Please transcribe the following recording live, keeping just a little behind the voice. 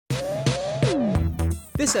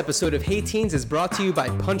This episode of Hey Teens is brought to you by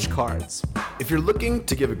Punch Cards. If you're looking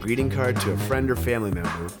to give a greeting card to a friend or family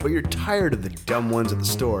member, but you're tired of the dumb ones at the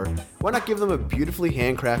store, why not give them a beautifully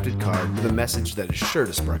handcrafted card with a message that is sure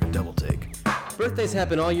to spark a double take? Birthdays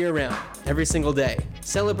happen all year round, every single day.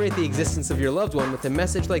 Celebrate the existence of your loved one with a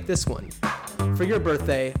message like this one. For your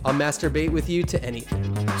birthday, I'll masturbate with you to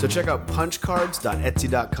anything. So check out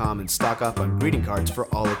punchcards.etsy.com and stock up on greeting cards for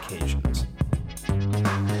all occasions.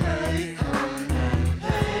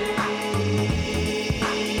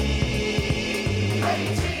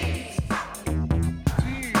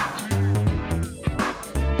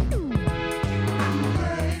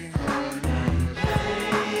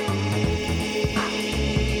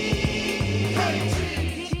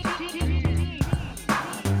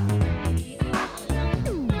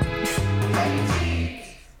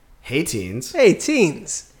 Hey teens. Hey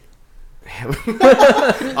teens!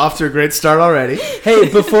 Off to a great start already. Hey,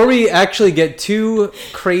 before we actually get too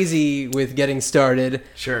crazy with getting started,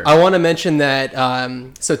 Sure. I want to mention that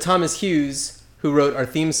so Thomas Hughes, who wrote our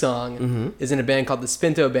theme song, is in a band called the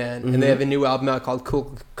Spinto Band, and they have a new album out called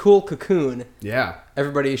Cool Cocoon. Yeah.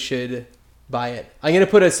 Everybody should buy it. I'm going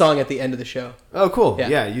to put a song at the end of the show. Oh, cool. Yeah.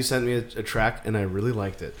 Yeah, you sent me a track, and I really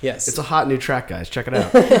liked it. Yes. It's a hot new track, guys. Check it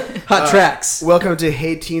out. Hot tracks. Welcome to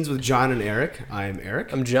Hey Teens with Jon and Eric. I'm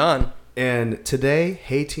Eric. I'm John. And today,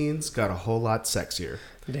 Hey Teens got a whole lot sexier.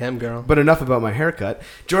 Damn, girl. But enough about my haircut.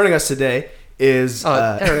 Joining us today is...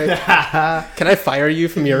 Eric, can I fire you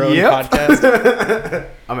from your own podcast?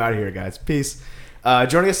 I'm out of here, guys. Peace.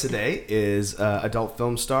 Joining us today is adult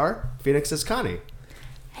film star Phoenix Askani.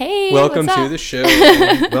 Hey, Welcome what's to up? the show.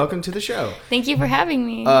 Welcome to the show. Thank you for having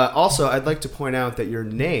me. Also, I'd like to point out that your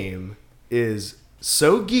name is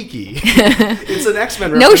so geeky. It's an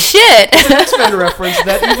X-Men reference. No shit. It's an X-Men reference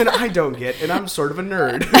that even I don't get, and I'm sort of a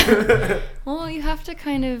nerd. Well, you have to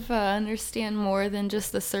kind of understand more than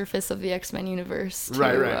just the surface of the X-Men universe to,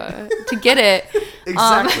 Right. To get it.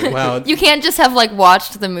 Exactly. Wow. You can't just have like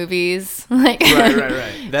watched the movies. Like,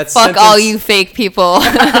 Right. That's fuck all you fake people.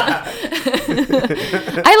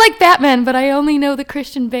 I like Batman, but I only know the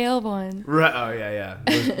Christian Bale one. Right. Oh, yeah.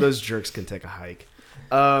 Those jerks can take a hike.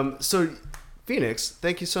 So, Phoenix,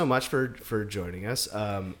 thank you so much for joining us.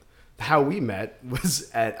 How we met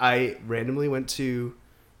was I randomly went to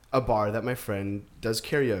a bar that my friend does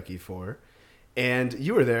karaoke for, and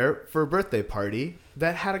you were there for a birthday party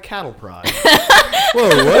that had a cattle prod.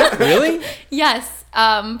 Whoa, what? Really? Yes,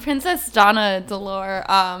 Princess Donna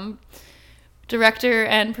Delore, director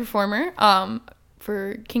and performer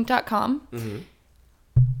for Kink.com. Mm-hmm.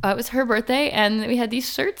 It was her birthday, and we had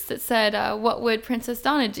these shirts that said, what would Princess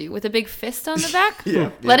Donna do? With a big fist on the back. Yeah.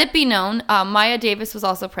 Let it be known. Maya Davis was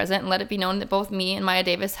also present, and let it be known that both me and Maya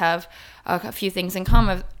Davis have a few things in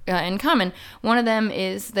common. One of them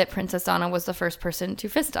is that Princess Donna was the first person to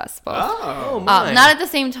fist us both. Oh, my. Not at the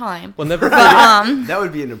same time. We'll never forget. That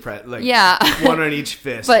would be an impressive, like, Yeah. one on each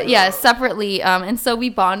fist. But yeah, separately. And so we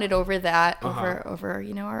bonded over that,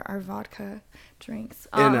 over our vodka drinks.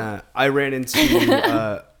 And I ran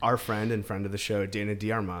into our friend and friend of the show, Dana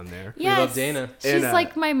Diarmond there. Yes. We love Dana.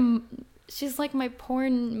 And, She's like my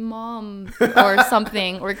porn mom or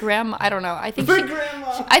something, or grandma. I don't know. I think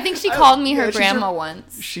she called me her grandma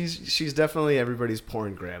once. She's definitely everybody's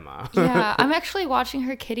porn grandma. Yeah, I'm actually watching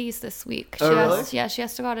her kitties this week. Really? Yeah, she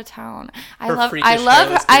has to go out of town. I Her love freakish her.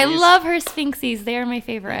 hairless I kitties. love her Sphinxies. They are my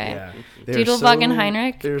favorite. Yeah. Doodlebug and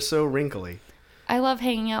Heinrich. They're so wrinkly. I love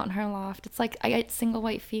hanging out in her loft. It's like I get single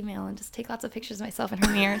white female and just take lots of pictures of myself in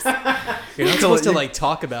her mirrors. You're not supposed to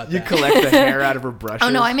talk about that. You collect the hair out of her brushes. Oh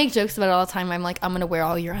no, I make jokes about it all the time. I'm like, I'm gonna wear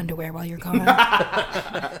all your underwear while you're gone.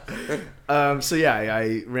 So yeah,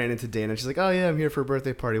 I ran into Dana. She's like, "Oh yeah, I'm here for a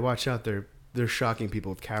birthday party. Watch out, they're shocking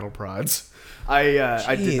people with cattle prods." I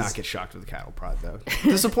did not get shocked with a cattle prod though.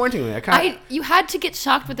 Disappointingly, You had to get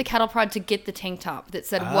shocked with the cattle prod to get the tank top that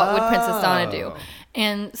said, "What would Princess Donna do?"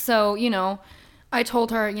 And so I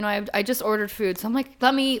told her, I just ordered food, so I'm like,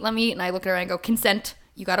 let me eat, and I look at her and I go, consent.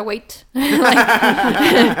 You gotta wait.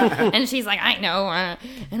 And she's like, I know,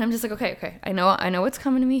 and I'm just like, okay, I know what's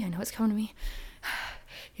coming to me. I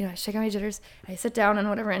shake out my jitters. I sit down and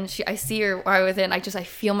whatever, and I see her while I was in. I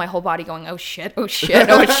feel my whole body going, oh shit. And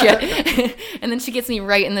then she gets me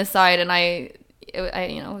right in the side, and it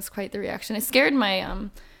was quite the reaction. It scared my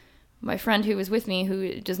friend who was with me,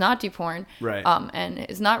 who does not do porn, right, and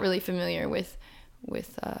is not really familiar with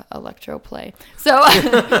electro play. So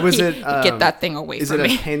was it get that thing away from me.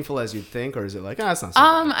 Is it as painful as you'd think, or is it like, it's not so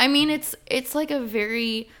bad? I mean, it's like a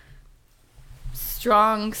very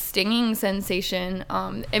strong stinging sensation.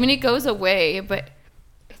 I mean, it goes away, but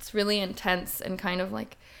it's really intense and kind of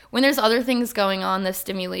like when there's other things going on, the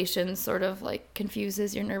stimulation sort of like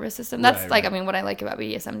confuses your nervous system. That's I mean, what I like about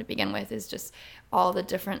BDSM to begin with is just all the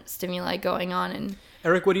different stimuli going on, and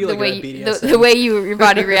Eric, what do you like about BDSM? The way your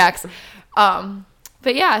body reacts.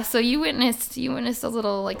 But yeah, so you witnessed a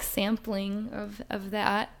little like sampling of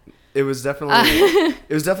that. It was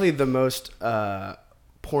definitely the most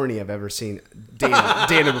porny I've ever seen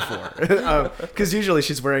Dana before. Because usually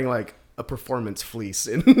she's wearing like a performance fleece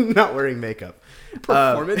and not wearing makeup.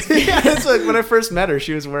 Performance? Yeah, it's like when I first met her,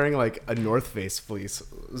 she was wearing like a North Face fleece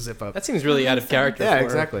zip up. That seems really out of character. Yeah, for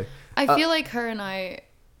exactly. I feel like her and I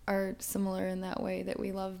are similar in that way, that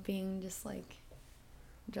we love being just like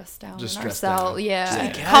dressed down Just in dressed ourselves. down. Yeah, Just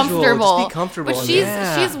be casual, comfortable. just be comfortable. But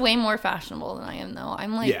she's way more fashionable than I am, though.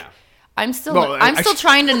 I'm like, Yeah. I'm still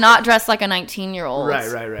trying to not dress like a 19-year-old.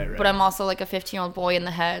 Right. But I'm also like a 15-year-old boy in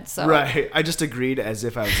the head. So Right. I just agreed as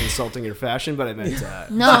if I was insulting your fashion, but I meant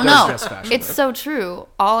no, dress fashionably. it's so true.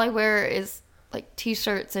 All I wear is like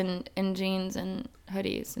t-shirts and jeans and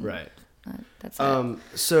hoodies. And, right. That's it.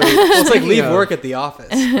 So It's like leave work at the office.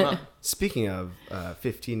 Huh. Speaking of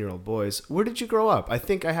 15-year-old boys, where did you grow up? I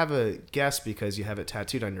think I have a guess because you have it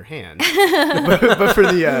tattooed on your hand. but for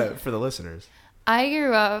the listeners. I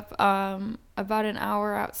grew up about an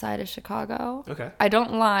hour outside of Chicago. Okay. I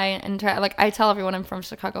don't lie and try, like I tell everyone I'm from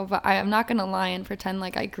Chicago, but I am not going to lie and pretend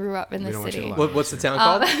like I grew up in the city. What's the town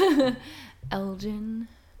called? Elgin.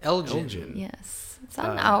 Elgin. Yes. It's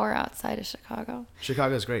about an hour outside of Chicago.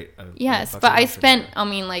 Chicago's great. Yes, but I spent,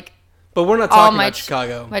 like, but we're not talking about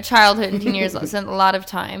Chicago. My childhood and teen years, I spent a lot of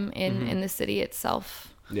time in the city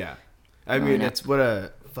itself. Yeah. I mean, it's what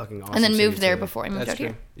a fucking awesome and then city moved there to- before I moved That's out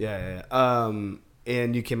true. here. Yeah.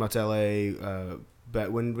 And you came out to LA,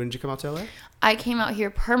 but when did you come out to LA? I came out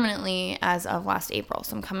here permanently as of last April,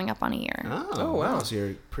 so I'm coming up on a year. Oh wow. So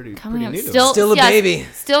you're pretty Coming up, new to it. Still a baby.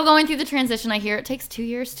 Still going through the transition. I hear it takes 2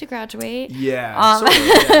 years to graduate. Yeah. Sort of,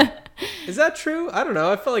 yeah. Is that true? I don't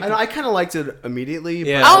know. I feel like I kind of liked it immediately.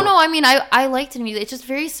 Yeah. But Oh no, I mean I liked it immediately. It's just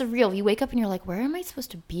very surreal. You wake up and you're like, where am I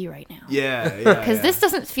supposed to be right now? Yeah. Because this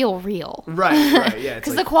doesn't feel real. Right. Yeah.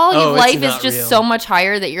 Because Like, the quality of it's life is not just real. so much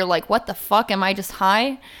higher that you're like, what the fuck? Am I just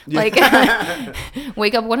high? Like,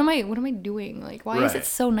 wake up. What am I doing? Like, why is Right. it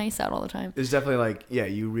so nice out all the time? it's definitely like, yeah,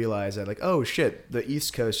 you realize that like, oh shit, the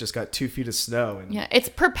East Coast just got 2 feet of snow. And Yeah, it's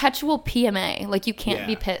perpetual PMA. Like, you can't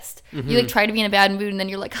be Yeah. pissed. You like try to be in a bad mood, and then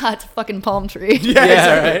you're like, it's a fucking palm tree. Yeah,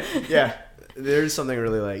 Yeah, exactly. Yeah. There's something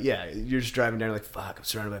really like, yeah, you're just driving down like, fuck, I'm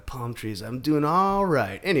surrounded by palm trees. I'm doing all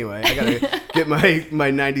right. Anyway, I gotta get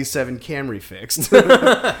my 97 Camry fixed.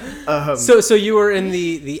 So you were in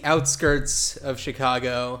the outskirts of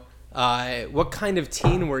Chicago. What kind of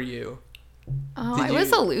teen were you? Oh, Did I was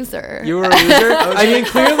you- a loser. You were a loser? I mean,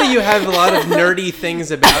 clearly you have a lot of nerdy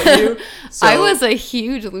things about you. So I was a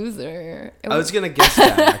huge loser. I was gonna guess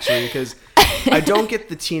that actually because I don't get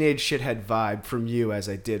the teenage shithead vibe from you as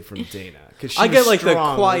I did from Dana. Because I get like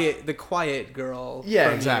the quiet girl. Yeah,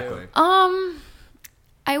 from exactly. you.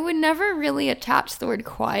 I would never really attach the word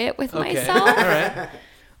quiet with Okay. myself. All right.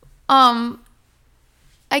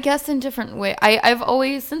 I guess in different way. I've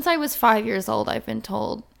always, since I was 5 years old, I've been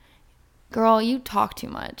told, girl, you talk too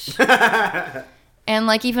much. And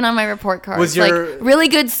like even on my report cards, Was your- like really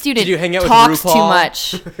good student, Did you hang out with talks RuPaul? too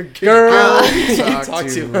much. Girl, you Talk talk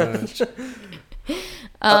too too much.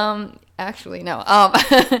 Actually, no.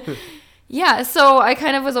 Yeah, so I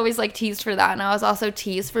kind of was always like teased for that, and I was also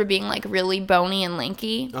teased for being like really bony and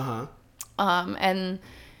lanky. And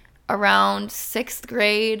around 6th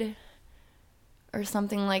grade or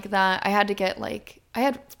something like that, I had to get like, I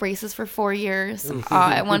had braces for 4 years.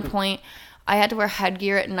 At one point, I had to wear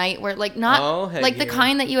headgear at night, where like not like the headgear.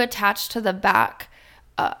 kind that you attach to the back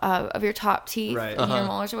of your top teeth, Right. and your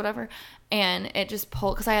molars or whatever. And it just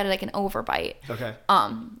pulled, because I had like an overbite. Okay.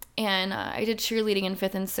 And I did cheerleading in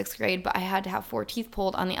 5th and 6th grade, but I had to have 4 teeth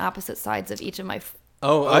pulled on the opposite sides of each of my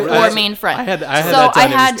main front. I had so that done. I It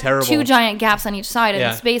was had terrible. 2 giant gaps on each side of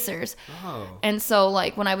Yeah. the spacers. Oh. And so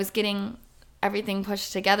like when I was getting everything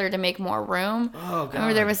pushed together to make more room, Oh, I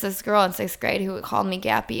remember there was this girl in 6th grade who called me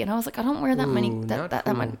Gappy, and I was like, I don't wear that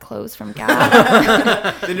that many clothes from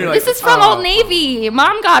Gap. Then you're like, This is from Old Navy.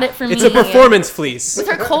 Mom got it for me. It's a performance fleece. With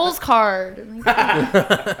her Kohl's card.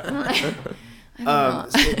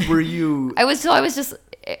 Were you?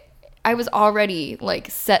 I was already like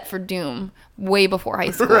set for doom way before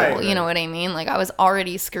high school. Right. You know what I mean? Like I was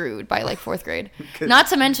already screwed by like 4th grade. Not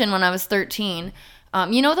to mention when I was 13,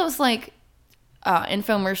 you know those like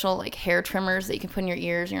infomercial like hair trimmers that you can put in your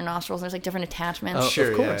ears and your nostrils. And there's like different attachments. Oh,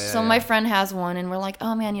 sure, of course. So my friend has one, and we're like,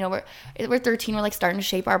 oh man, you know, we're 13, we're like starting to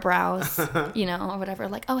shape our brows, you know, or whatever.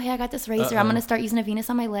 Like, oh hey, I got this razor. I'm gonna start using a Venus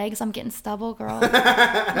on my legs. I'm getting stubble, girl.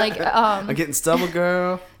 Like, I'm getting stubble,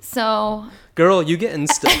 girl. So, Girl, you getting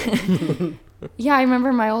stubble. yeah, I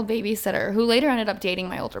remember my old babysitter, who later ended up dating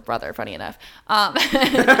my older brother, funny enough.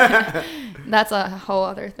 That's a whole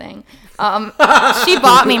other thing. She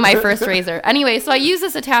bought me my first razor. Anyway, so I used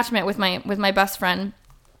this attachment with my best friend,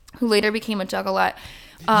 who later became a juggalette.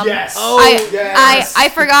 Yes. I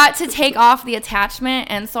forgot to take off the attachment,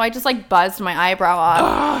 and so I just like buzzed my eyebrow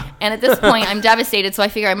off. And at this point, I'm devastated, so I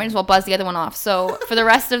figure I might as well buzz the other one off. So for the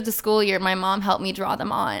rest of the school year, my mom helped me draw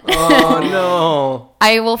them on. Oh no.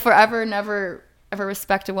 I will forever never ever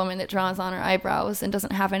respect a woman that draws on her eyebrows and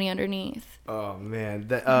doesn't have any underneath. Oh man,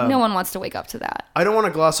 No one wants to wake up to that. I don't want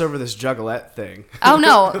to gloss over this juggalette thing. Oh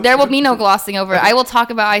no, there will be no glossing over it. I will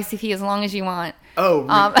talk about ICP as long as you want. Oh,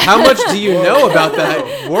 How much do you know about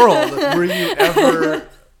that world? were you ever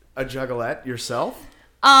a juggalette yourself?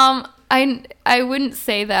 I wouldn't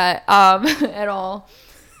say that at all.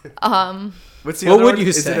 What's the What other would one? you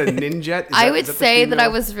Is say? it a ninja? I would say that I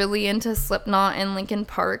was really into Slipknot and Linkin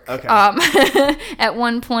Park Okay. at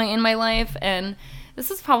one point in my life, and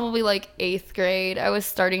this is probably like 8th grade. I was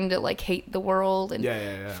starting to like hate the world and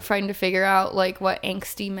trying to figure out like what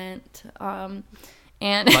angsty meant.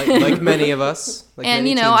 And like many of us. Like and many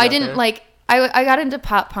you know, teens I out didn't there. like. I got into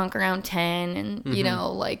pop punk around 10, and you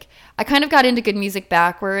know, like I kind of got into good music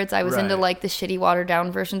backwards. I was into Right. like the shitty watered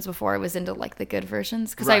down versions before I was into like the good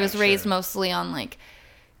versions, because I Right, was raised sure. mostly on like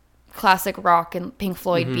classic rock and Pink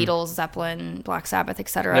Floyd, Beatles, Zeppelin, Black Sabbath,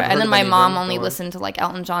 etc. Never heard And then of my any of mom them. only Go on. listened to like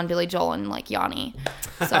Elton John, Billy Joel, and like Yanni.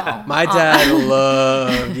 So My dad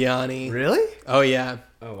loved Yanni. Really? Oh yeah,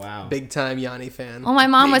 Oh wow. big time Yanni fan. well, my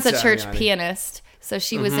mom was a Big time church Yanni. pianist, so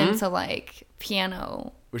she was into like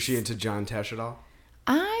piano. Was she into Jon Tesh at all?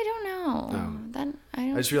 I don't know. Oh. That I I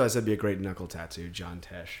don't. just realized that'd be a great knuckle tattoo, Jon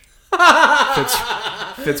Tesh.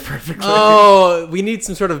 fits perfectly. Oh, we need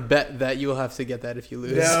some sort of bet that you will have to get that if you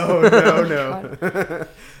lose. No.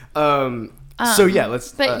 So yeah,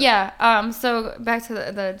 let's. But so back to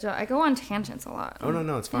the I go on tangents a lot. Oh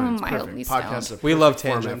no, it's fine. It's Mildly perfect. Podcast. stoned. We love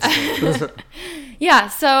format. tangents. Yeah,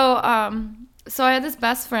 so I had this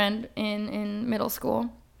best friend in middle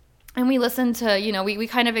school, and we listened to, you know, we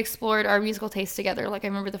kind of explored our musical taste together. Like I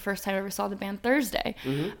remember the first time I ever saw the band Thursday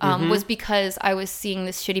was because I was seeing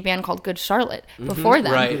this shitty band called Good Charlotte before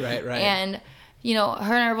then. Right. And you know,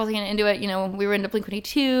 her and I were both getting into it. You know, we were into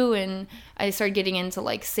Blink-182, and I started getting into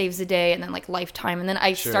like Saves the Day, and then like Lifetime, and then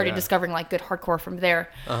I started discovering like good hardcore from there.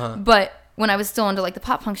 But when I was still into like the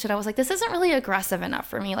pop punk shit, I was like, this isn't really aggressive enough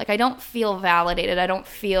for me. Like I don't feel validated. I don't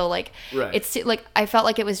feel like it's like I felt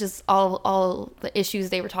like it was just all the issues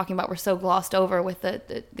they were talking about were so glossed over with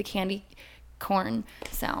the candy corn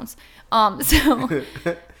sounds.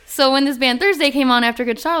 So when this band Thursday came on after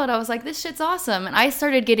Good Charlotte, I was like, this shit's awesome. And I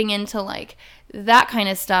started getting into like that kind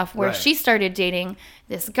of stuff where she started dating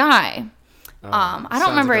this guy. I don't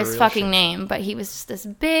remember his fucking name, but he was just this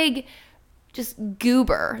big, just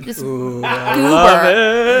goober. This goober.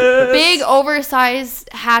 Big oversized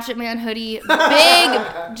Hatchet Man hoodie, big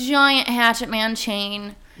giant Hatchet Man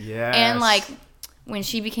chain. Yes. And like when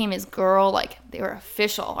she became his girl, like they were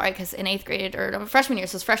official, right? Because in 8th grade or freshman year,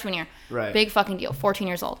 so it's freshman year, big fucking deal. 14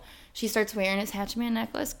 years old, she starts wearing his Hatchet Man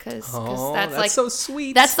necklace because that's like so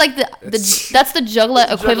sweet. That's like that's the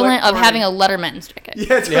Juggalo equivalent of having a Letterman's jacket.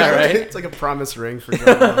 Yeah, it's right. It's like a promise ring for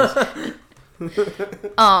Juggalos.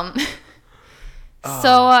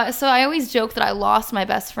 So I always joke that I lost my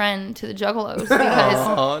best friend to the Juggalos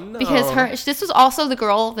because this was also the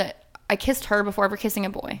girl that I kissed her before ever kissing a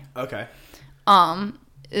boy. Okay.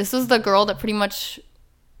 This was the girl that pretty much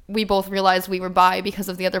we both realized we were bi because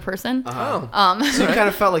of the other person. So you kind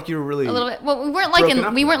of felt like you were really a little bit. Well, we weren't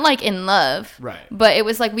like in love, right? But it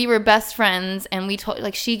was like we were best friends, and we told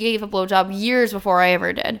like she gave a blowjob years before I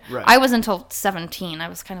ever did. Right. I was until 17. I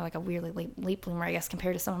was kind of like a weirdly late bloomer, I guess,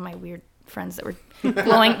 compared to some of my weird friends that were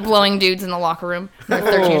blowing dudes in the locker room. They're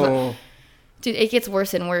 13 years old. Dude, it gets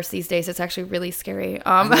worse and worse these days. It's actually really scary.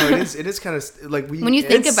 No, it is kind of like when you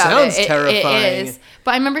think about it, terrifying. it is.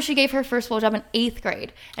 But I remember she gave her first blowjob in 8th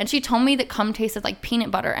grade, and she told me that cum tasted like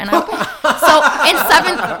peanut butter. And when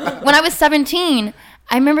I was 17,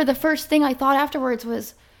 I remember the first thing I thought afterwards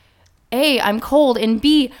was, A, I'm cold, and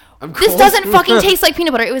B, this doesn't fucking taste like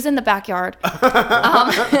peanut butter. It was in the backyard.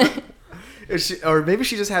 Or maybe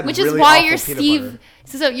she just had which really is why awful your peanut Steve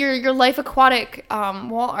butter. so your Life Aquatic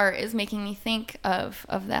wall art is making me think of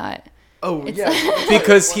that. Oh, It's yeah.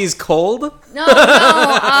 Because he's cold? No.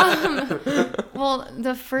 Well,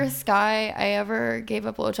 the first guy I ever gave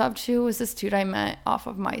a blowjob to was this dude I met off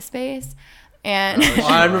of MySpace, and Oh,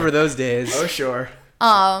 I remember those days. Oh, sure.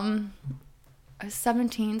 I was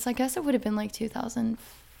 17, so I guess it would have been like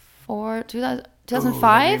 2004,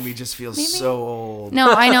 2005. Made me just feel maybe? so old.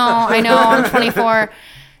 No, I know. I'm 24.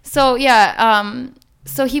 So yeah,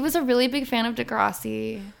 so he was a really big fan of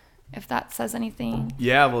Degrassi, if that says anything.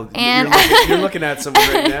 Yeah, well, And- you're looking at someone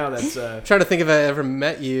right now that's... I'm trying to think if I ever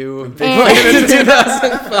met you in And-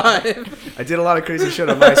 2005. I did a lot of crazy shit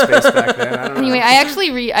on MySpace back then. I don't know.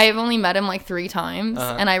 Anyway, I've only met him like 3 times,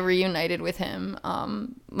 and I reunited with him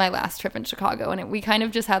my last trip in Chicago, and we kind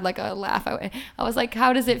of just had like a laugh. I was like,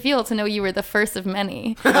 "How does it feel to know you were the first of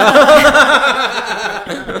many?"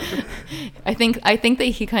 I think that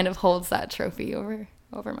he kind of holds that trophy over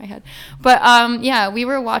my head. But yeah, we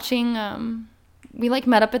were watching. We like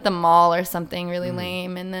met up at the mall or something really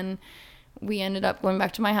lame, and then we ended up going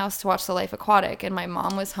back to my house to watch The Life Aquatic, and my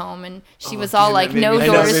mom was home, and she was all dude, like, that made "No me- I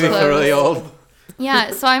know, doors maybe closed." really old.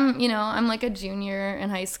 Yeah, so I'm like a junior in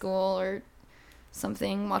high school or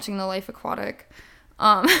something watching The Life Aquatic.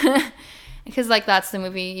 Because like that's the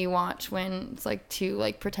movie you watch when it's like 2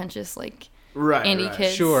 like pretentious like indie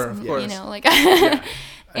kids. Sure, of course. You know, like Yeah.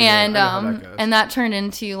 and I know how that goes. and that turned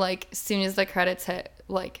into like as soon as the credits hit,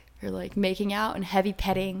 like you're like making out and heavy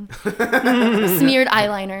petting, smeared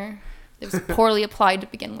eyeliner. It was poorly applied to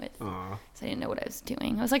begin with. Aw. So I didn't know what I was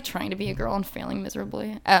doing. I was like trying to be a girl and failing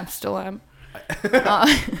miserably. Still am.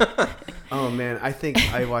 Oh, man. I think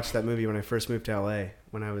I watched that movie when I first moved to LA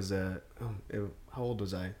when I was, how old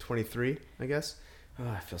was I? 23, I guess? Oh,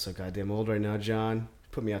 I feel so goddamn old right now, John.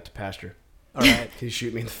 Put me out to pasture. All right. Can you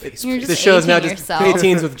shoot me in the face? You're please? The just show's now 18 just yourself. Hey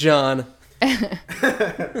Teens with John.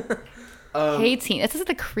 Hey Teen. This is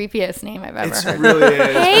the creepiest name I've ever It heard. really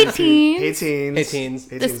is. Hey Teens. Hey, teens. Hey, teens.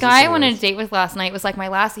 Hey, This teens, guy I listen went to on a this. date with last night was like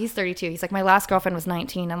he's 32. He's like, my last girlfriend was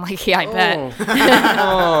 19. I'm like, yeah, I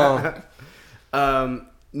bet. Oh.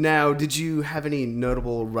 Now, did you have any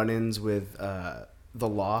notable run-ins with the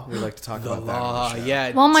law? We like to talk The about that. law, on the show.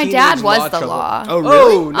 yeah. Well, my teenage dad was the trouble. law. Oh,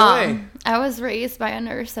 really? Oh, no way. I was raised by a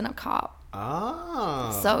nurse and a cop.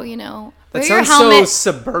 Oh. So, you know, That wear your sounds so helmet.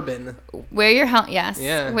 suburban. Wear your helmet. Yes.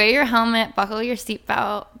 Yeah. Wear your helmet. Buckle your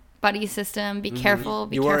seatbelt. Buddy system. Be careful.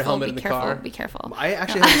 Be You wore a careful. helmet Be in the careful. car? Be careful. I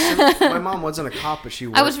actually had my mom wasn't a cop, but she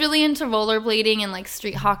worked. I was really into rollerblading and like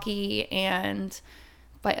street hockey and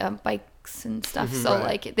bikes and stuff. So Right.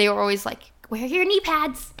 like they were always like, wear your knee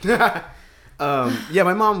pads. Yeah,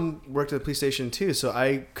 my mom worked at the police station too, so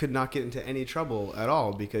I could not get into any trouble at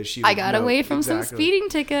all because she. I would got know away from some exactly- speeding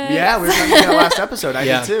tickets. Yeah, we were talking about that last episode. I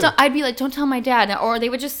Yeah. did too. So I'd be like, don't tell my dad. Or they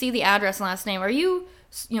would just see the address and last name. Are you,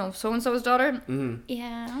 so-and-so's daughter? Mm-hmm.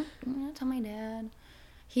 Yeah, I'm going to tell my dad.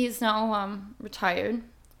 He's now retired.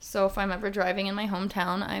 So if I'm ever driving in my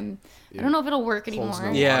hometown, I don't know if it'll work Holds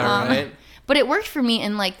anymore. no Yeah, right. But it worked for me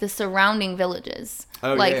in like the surrounding villages.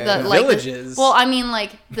 Oh, like yeah. the like Villages? well, I mean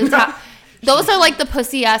like the those are like the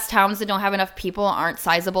pussy ass towns that don't have enough people, aren't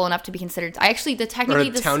sizable enough to be considered. technically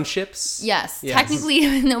Or this townships. Yes, Yes.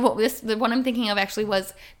 technically, no. The one I'm thinking of actually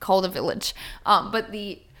was called a village. But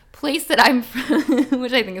the place that I'm from,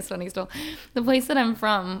 which I think is funny still, the place that I'm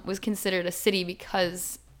from was considered a city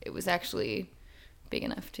because it was actually big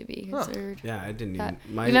enough to be considered. Yeah, I didn't That.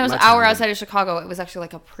 even. Even though it was my an hour town- outside of Chicago, it was actually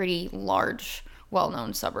like a pretty large,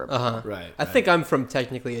 well-known suburb. Uh-huh. Right. I think I'm from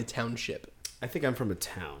technically a township. I think I'm from a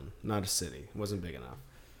town, not a city. It wasn't big enough.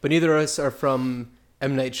 But neither of us are from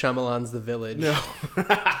M. Night Shyamalan's The Village. No.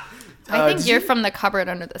 I think did you're you- from the cupboard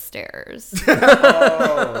under the stairs.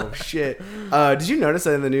 Oh shit! Did you notice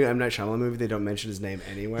that in the new M. Night Shyamalan movie they don't mention his name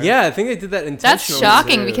anywhere? Yeah, I think they did that That's intentionally.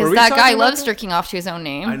 shocking Were because we that talking guy about loves that? jerking off to his own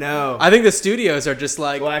name. I know. I think the studios are just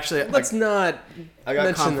like, Well, actually, let's not I got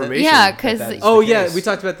mention confirmation. Yeah, that 'cause- that is Oh the yeah, case. we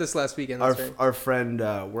talked about this last weekend. Our That's right. our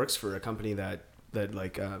friend works for a company that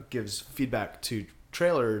gives feedback to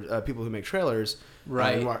trailer people who make trailers.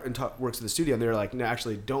 Right. Works at the studio, and they're like, no,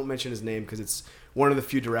 actually, don't mention his name because it's one of the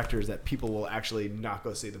few directors that people will actually not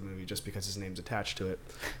go see the movie just because his name's attached to it,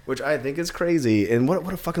 which I think is crazy. And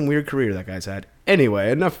what a fucking weird career that guy's had.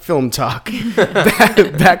 Anyway, enough film talk.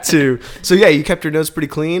 back to so yeah, you kept your nose pretty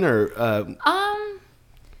clean, or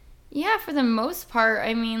Yeah, for the most part.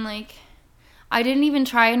 I mean, like, I didn't even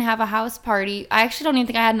try and have a house party. I actually don't even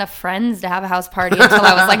think I had enough friends to have a house party until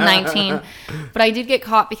I was like 19. But I did get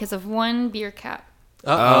caught because of one beer cap.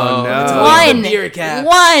 Uh-oh. no. It's always One the beer cap.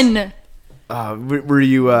 One. were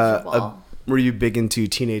you Football. Were you big into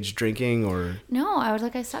teenage drinking or? No,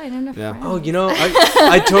 like I said, I didn't have friends. Oh,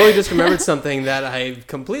 I totally just remembered something that I've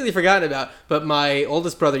completely forgotten about. But my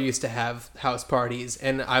oldest brother used to have house parties,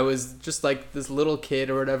 and I was just like this little kid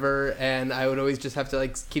or whatever, and I would always just have to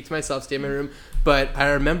like keep to myself, stay in my room. But I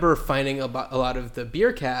remember finding a lot of the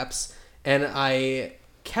beer caps, and I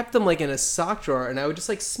kept them like in a sock drawer, and I would just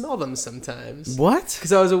like smell them sometimes. What?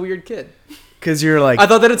 Because I was a weird kid. Because you're like, I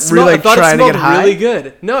thought that it smelled. Like I thought it smelled really high?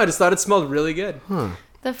 good. No, I just thought it smelled really good. Huh.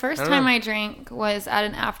 The first time I drank was at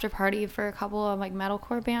an after party for a couple of like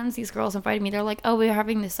metalcore bands. These girls invited me. They're like, "Oh, we're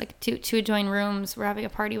having this like two adjoined rooms. We're having a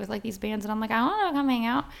party with like these bands." And I'm like, "I don't know, come hang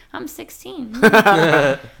out. I'm 16."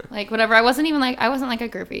 Like whatever. I wasn't like a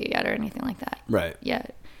groupie yet or anything like that. Right.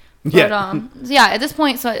 Yet. Yeah. But, yeah, at this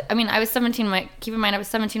point, so I mean, I was 17. Keep in mind, I was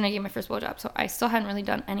 17 when I gave my first blowjob, so I still hadn't really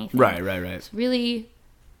done anything. Right. It's really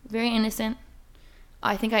very innocent.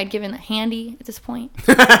 I think I had given a handy at this point,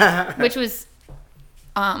 which was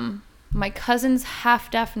my cousin's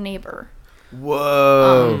half-deaf neighbor.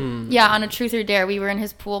 Whoa. Yeah, on a truth or dare, we were in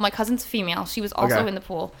his pool. My cousin's female. She was also in the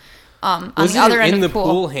pool. On Was the other it end in of the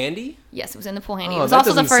pool handy? Yes, it was in the pool handy. Oh, it was that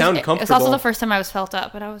also the doesn't sound first. It was also comfortable. the first time I was felt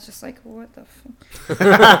up, and I was just like, "What the?"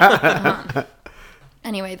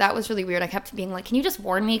 Anyway, that was really weird. I kept being like, "Can you just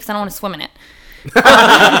warn me? Because I don't want to swim in it."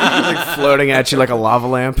 Like floating at you like a lava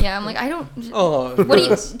lamp. Yeah, I'm like, I don't. Oh, What do you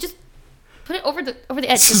just put it over the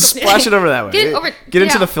edge? Splash it over that way. Get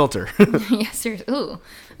into the filter. Yeah, seriously. Ooh,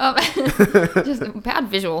 just a bad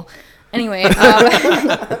visual. Anyway,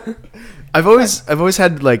 I've always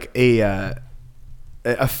had like a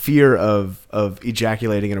fear of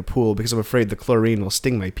ejaculating in a pool because I'm afraid the chlorine will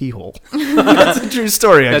sting my pee hole. That's a true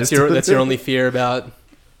story. That's your only fear about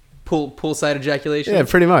poolside ejaculation? Yeah,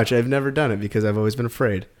 pretty much. I've never done it because I've always been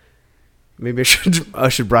afraid. Maybe I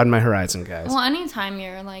should broaden my horizon, guys. well, anytime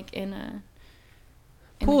you're like in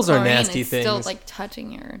Pools the are chlorine, nasty it's things. still like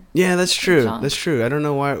touching your. Yeah, that's true. junk. That's true. I don't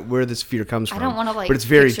know where this fear comes from. I don't want to like. but it's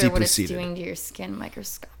very picture deeply what it's seated. doing to your skin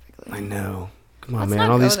microscopically. I know. Come on, Let's man. not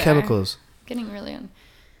All go these there. chemicals. Getting really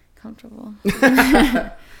uncomfortable.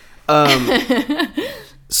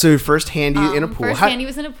 So first handy in a pool. First handy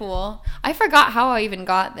was in a pool. I forgot how I even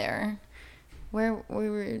got there. Where we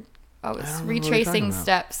were. I was don't know what you're retracing talking about.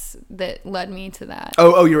 steps that led me to that.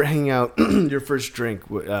 Oh, you were hanging out your first drink.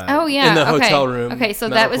 Oh yeah, in the okay. hotel room, Okay, so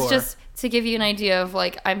that was metalcore. just to give you an idea of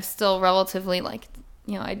like I'm still relatively like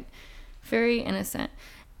I very innocent,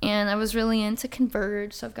 and I was really into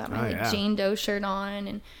Converge. So I've got my Jane Doe shirt on,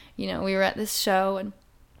 and we were at this show, and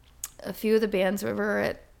a few of the bands were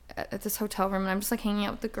at this hotel room, and I'm just like hanging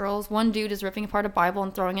out with the girls. One dude is ripping apart a Bible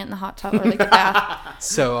and throwing it in the hot tub or like the bath.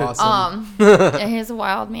 So awesome. Yeah, he's a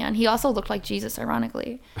wild man. He also looked like Jesus,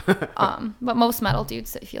 ironically. But most metal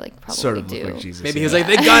dudes, I feel like probably sort of do. look like Jesus. Maybe he was like,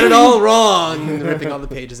 they got it all wrong, ripping all the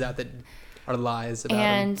pages out that are lies about him.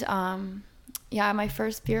 And yeah, my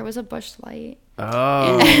first beer was a Busch Light.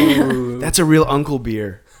 Oh, that's a real uncle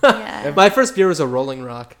beer. Yeah. My first beer was a Rolling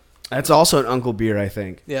Rock. That's also an uncle beer, I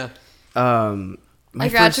think. Yeah. I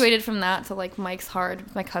graduated from that to like Mike's Hard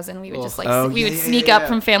with my cousin. We would just like we would yeah, sneak yeah, up yeah.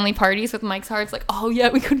 from family parties with Mike's Hard. It's like, oh yeah,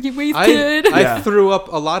 we could get wasted. I threw up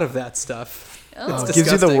a lot of that stuff. Oh. It's It gives you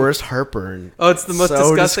the disgusting. worst heartburn. Oh, it's the most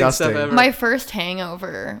So disgusting stuff ever. My first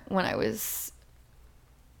hangover when I was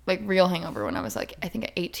like real hangover when I was like I think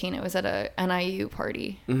at 18. It was at a NIU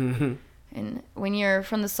party. Mm-hmm. And when you're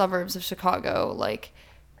from the suburbs of Chicago, like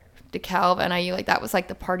DeKalb, NIU, like that was like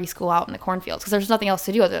the party school out in the cornfields because there's nothing else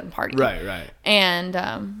to do other than party. Right. And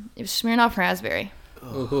it was Smirnoff raspberry.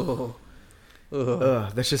 Ooh.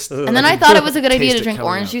 That's just. And then I thought it was a good idea taste to it drink coming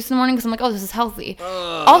orange out. juice in the morning because I'm like, oh, this is healthy.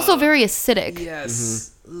 Also very acidic. Yes.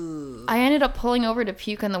 I ended up pulling over to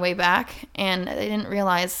puke on the way back, and I didn't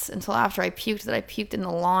realize until after I puked that I puked in the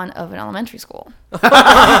lawn of an elementary school.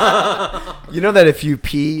 You know that if you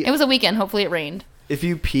pee, It was a weekend. Hopefully it rained. if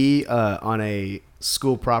you pee on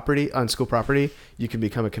school property, you can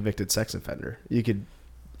become a convicted sex offender. You could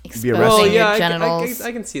Exposing arrested. Oh, your yeah, genitals.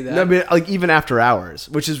 I can see that. No, but like even after hours,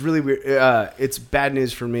 which is really weird. It's bad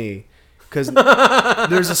news for me because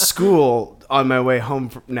there's a school on my way home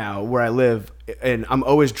now where I live, and I'm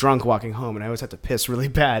always drunk walking home, and I always have to piss really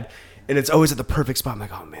bad, and it's always at the perfect spot. I'm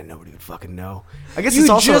like, oh man, nobody would fucking know. I guess you it's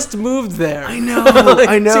also just moved there. I know, Like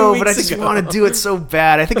I know, 2 but I weeks just ago. want to do it so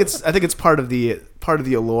bad. I think it's part of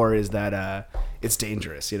the allure is that it's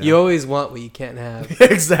dangerous. You always want what you can't have.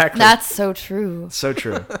 Exactly. That's so true. So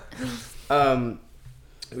true.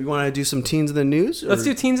 We want to do some teens in the news? Let's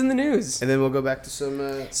do teens in the news. And then we'll go back to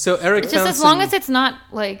some... So Eric Just found as long some- as it's not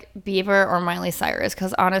like Bieber or Miley Cyrus,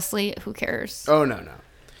 because honestly, who cares? Oh, no.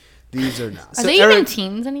 These are not. Are So they even Eric-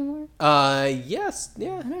 teens anymore? Yes,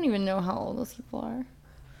 yeah. I don't even know how old those people are.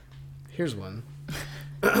 Here's one.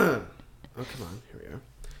 Oh, come on. Here we are.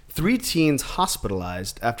 3 teens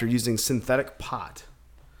hospitalized after using synthetic pot.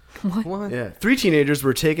 What? Yeah. 3 teenagers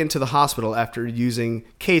were taken to the hospital after using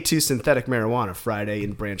K2 synthetic marijuana Friday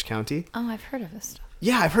in Branch County. Oh, I've heard of this stuff.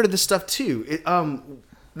 Yeah, I've heard of this stuff too.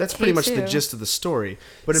 That's pretty much the K2. gist of the story.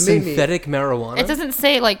 But it made me... Synthetic marijuana? It doesn't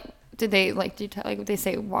say did they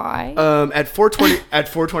say why? At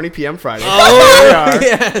 4:20 p.m. Friday. Oh, here we are.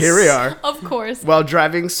 yes. Here we are. Of course. While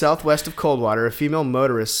driving southwest of Coldwater, a female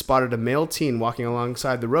motorist spotted a male teen walking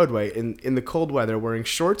alongside the roadway in the cold weather, wearing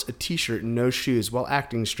shorts, a t-shirt, and no shoes, while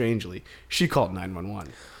acting strangely. She called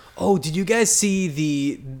 911. Oh, did you guys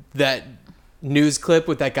see that news clip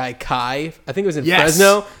with that guy Kai? I think it was in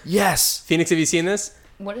Fresno. Yes. Phoenix, have you seen this?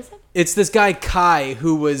 What is it? It's this guy think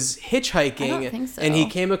who was hitchhiking, I don't think so. and he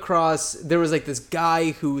came across. There was like this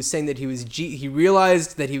guy who was saying that he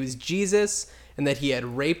realized that he was Jesus and that he had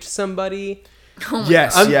raped somebody.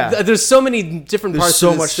 Yes, yeah. There's so many different There's parts so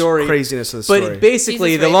of the much story. craziness of the story. But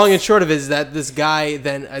basically, Jesus the long rapes. and short of it is that this guy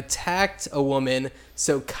then attacked a woman.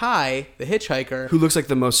 So Kai, the hitchhiker, Who looks like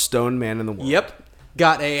the most stoned man in the world. yep,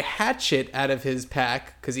 got a hatchet out of his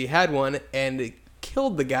pack because he had one and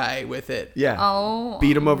killed the guy with it. Yeah. Oh.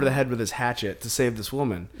 Beat him over the head with his hatchet to save this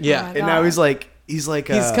woman. Yeah. Oh my And now God. he's He's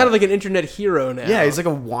kind of like an internet hero now. yeah, he's like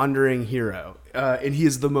a wandering hero. And he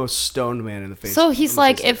is the most stoned man in the face. So he's on the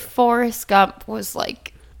like face of if Forrest Gump was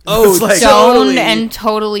like oh, It's like- stoned totally. and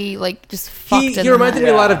totally like just fucked in He the reminded head. me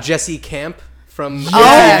a lot Yeah. of Jesse Camp from Oh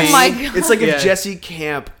MTV. my it. God. It's like Yeah. if Jesse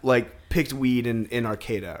Camp picked weed in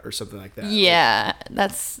Arcata or something like that. Yeah,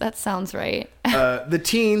 that sounds right. The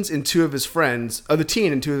teen and two of his friends,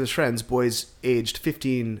 boys aged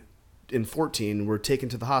 15 and 14, were taken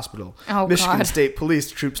to the hospital. Oh, Michigan God. State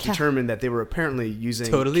Police troops Yeah. determined that they were apparently using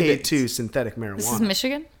Totally K2 baked. synthetic marijuana. This is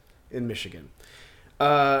Michigan? In Michigan.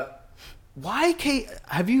 Have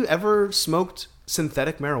you ever smoked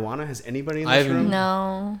synthetic marijuana? Has anybody in this I've- room?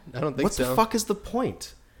 No. I don't think What so. the fuck is the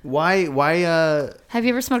point? Why Have you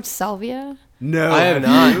ever smoked salvia? no. I have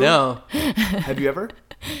not. No. Have you ever?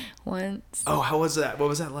 Once. Oh, how was that? What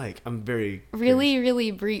was that like? I'm very Really,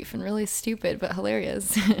 really brief and really stupid, but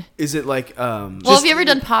hilarious. Is it like Well, have you ever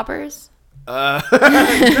done poppers?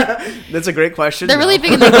 That's a great question. They're really No.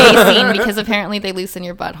 big in the gay scene because apparently they loosen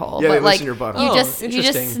your butthole. Yeah, but they like loosen your butthole. you Oh, just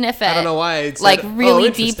interesting. sniff it. I don't know why it's like really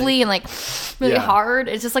interesting. deeply and like really Yeah. hard.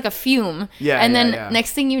 It's just like a fume. Yeah, And then yeah.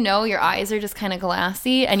 next thing you know, your eyes are just kind of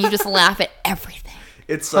glassy and you just laugh at everything.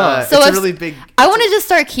 It's Huh. So it's a if- really big. I want to just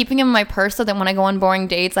start keeping them in my purse so that when I go on boring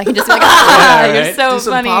dates, I can just be like, ah, Yeah, you're right. so do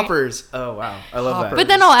some funny. poppers. Oh wow, I love that. But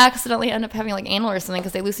then I'll accidentally end up having like anal or something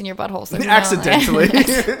because they loosen your butthole. So you know, Accidentally.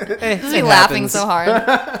 just be laughing so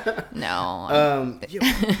hard. No.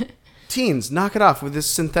 Teens, knock it off with this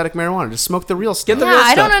synthetic marijuana. Just smoke the real stuff. the yeah, real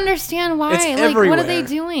I don't stuff. understand why. It's Like, what are everywhere. they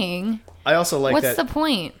doing? I also like What's that the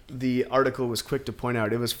point? the article was quick to point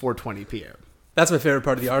out it was 4:20 p.m. That's my favorite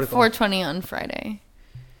part of the article. 4:20 on Friday.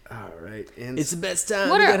 All right, and It's the best time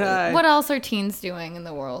What to get are high. what else are teens doing in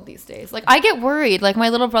the world these days? Like I get worried. Like my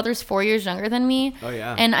little brother's 4 years younger than me. Oh,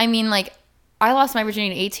 yeah. And I mean like I lost my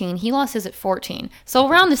virginity at 18. He lost his at 14. So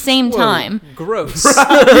around the same Whoa, time. Gross.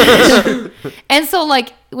 And so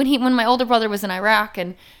like when my older brother was in Iraq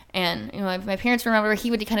and you know my parents remember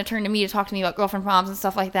he would kind of turn to me to talk to me about girlfriend problems and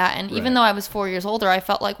stuff like that. And even Right. though I was 4 years older, I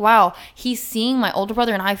felt like wow, he's seeing my older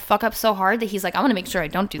brother and I fuck up so hard that he's like I want to make sure I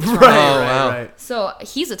don't do this wrong. right, Oh, right, wow. right. So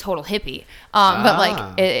he's a total hippie, but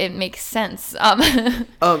like it makes sense.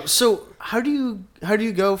 So how do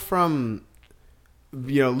you go from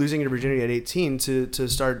losing your virginity at 18 to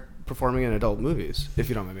start performing in adult movies? If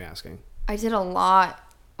you don't mind me asking. I did a lot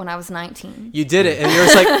when I was 19. You did it, and you're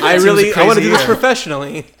just like, I Seems want to crazy, do this yeah.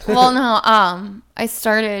 professionally. Well, no, I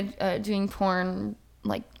started doing porn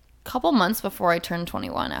like a couple months before I turned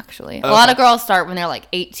 21. Actually, a lot of girls start when they're like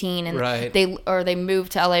 18, and Right. they move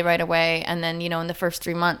to LA right away, and then in the first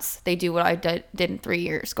 3 months they do what I did in 3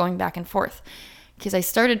 years, going back and forth. Because I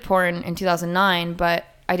started porn in 2009, but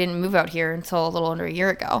I didn't move out here until a little under a year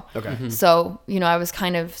ago. Okay. Mm-hmm. So, I was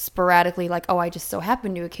kind of sporadically like, oh, I just so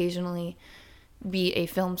happen to occasionally be a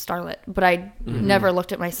film starlet, but I never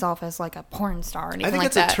looked at myself as like a porn star or anything I think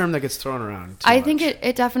like that's that. a term that gets thrown around. I think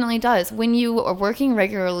it definitely does. When you are working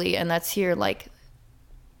regularly and that's your like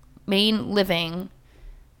main living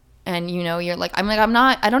and you're like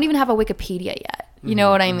I don't even have a Wikipedia yet. You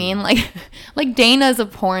know what I mean? Like Dana's a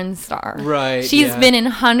porn star. Right, She's yeah. been in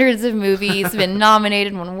hundreds of movies, been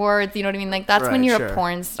nominated, won awards, you know what I mean? Like that's when Right, you're sure. a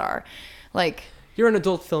porn star. Like You're an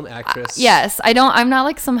adult film actress. yes, I'm not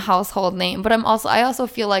like some household name, but I also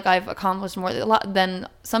feel like I've accomplished more than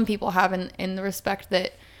some people have in the respect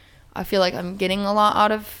that I feel like I'm getting a lot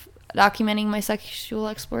out of documenting my sexual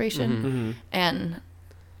exploration, and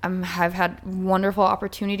I've had wonderful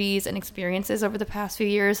opportunities and experiences over the past few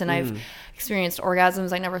years, and I've experienced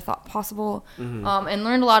orgasms I never thought possible, and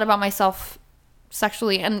learned a lot about myself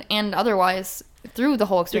sexually and otherwise through the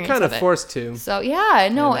whole experience. You're kind of it. forced to. So yeah,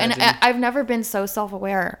 no, and I've never been so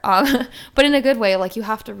self-aware, but in a good way. Like, you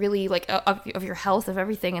have to really like of your health, of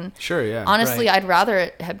everything, and Sure, yeah. honestly, Right. I'd rather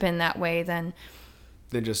it have been that way than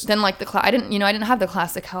like the I didn't have the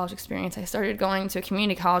classic college experience. I started going to a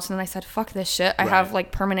community college, and then I said, fuck this shit. I have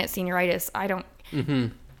like permanent senioritis. I don't.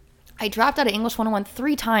 I dropped out of English 101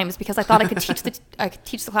 3 times because I thought I could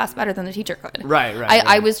teach the class better than the teacher could. Right.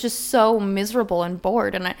 I was just so miserable and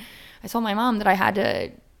bored, and I told my mom that I had to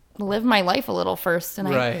live my life a little first. And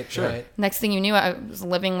Right. next thing you knew, I was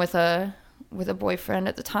living with a boyfriend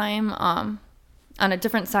at the time, on a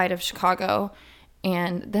different side of Chicago.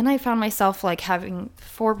 And then I found myself like having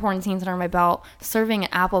 4 porn scenes under my belt, serving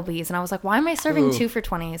at Applebee's, and I was like, "Why am I serving 2 for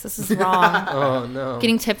 $20s? This is wrong." Oh no.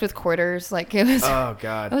 Getting tipped with quarters, like it was. Oh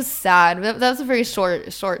God. It was sad. That was a very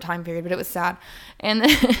short time period, but it was sad. And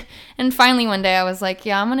and finally one day I was like,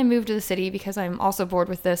 "Yeah, I'm gonna move to the city because I'm also bored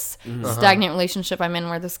with this stagnant relationship I'm in,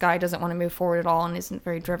 where this guy doesn't want to move forward at all and isn't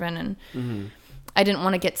very driven." And I didn't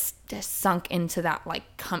want to get sunk into that like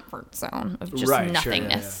comfort zone of just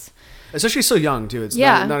nothingness. Sure, yeah. Especially so young too. It's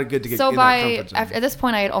not good to get in that comfort zone. At this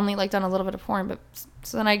point, I had only like done a little bit of porn, but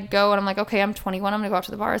so then I go and I'm like, okay, I'm 21. I'm gonna go out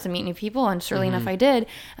to the bars and meet new people, and surely enough, I did,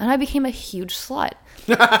 and I became a huge slut.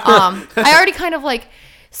 I already kind of like,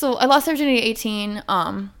 so I lost virginity at 18.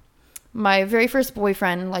 My very first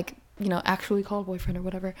boyfriend, like, you know, actually called boyfriend or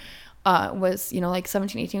whatever, was, you know, like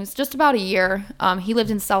 17, 18. It was just about a year. He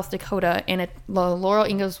lived in South Dakota in the Laurel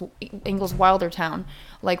Ingalls Wilder town,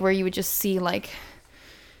 like where you would just see like.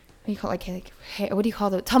 What do you call what do you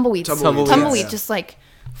call the tumbleweeds? Tumbleweeds, just like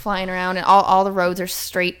flying around, and all the roads are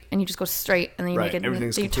straight, and you just go straight, and then you make it,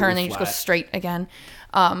 you turn, and then you just go straight again.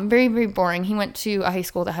 Very, very boring. He went to a high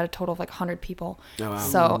school that had a total of like 100 people. Oh, wow.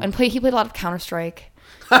 So he played a lot of Counter-Strike.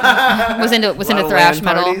 was into thrash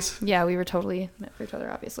metal. Parties. Yeah, we were totally meant for each other,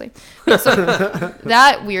 obviously. Yeah, so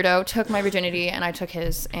that weirdo took my virginity, and I took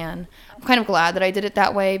his, and I'm kind of glad that I did it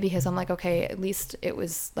that way, because I'm like, okay, at least it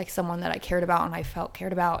was like someone that I cared about and I felt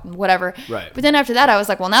cared about and whatever. Right. But then after that, I was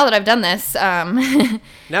like, well, now that I've done this, now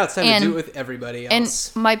it's time to do it with everybody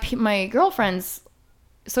else. And my girlfriends.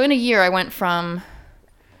 So in a year, I went from,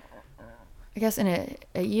 I guess in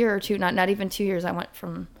a year or two, not even 2 years, I went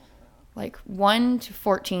from like 1 to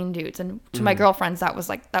 14 dudes, and to my girlfriends that was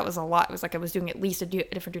a lot. It was like I was doing at least a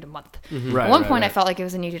different dude a month. Right, at one point I felt like it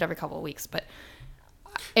was a new dude every couple of weeks, but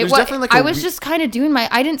I was just kind of doing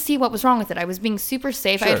I didn't see what was wrong with it. I was being super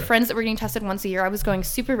safe. Sure. I had friends that were getting tested once a year. I was going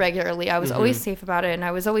super regularly. I was always safe about it, and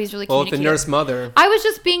I was always really communicative. The nurse mother. I was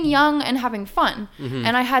just being young and having fun,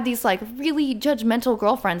 and I had these like really judgmental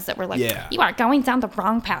girlfriends that were like, "You are going down the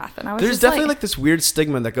wrong path," and I was. There's definitely like this weird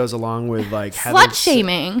stigma that goes along with like slut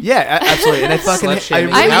shaming. Yeah, absolutely. And how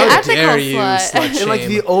dare you slut shame? And like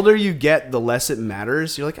the older you get, the less it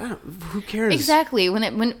matters. You're like, who cares? Exactly.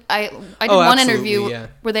 When I did one interview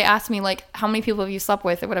where they asked me like, how many people have you slept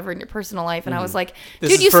with or whatever in your personal life, and I was like,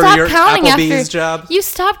 dude, you stop counting you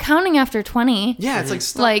stop counting after 20. Yeah, it's like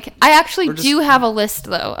stop. Like I actually do have a list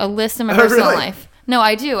though, a list in my personal life. No,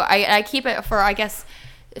 I do. I keep it for, I guess,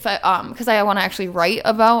 if I because I want to actually write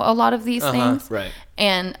about a lot of these things. Right.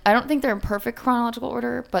 And I don't think they're in perfect chronological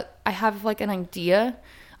order, but I have like an idea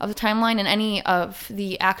of the timeline. And any of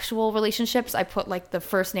the actual relationships, I put like the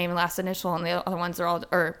first name and last initial, and the other ones are all,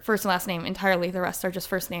 or first and last name entirely. The rest are just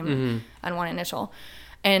first name and one initial.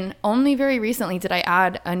 And only very recently did I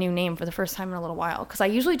add a new name for the first time in a little while, because I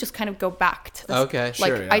usually just kind of go back to this. Okay,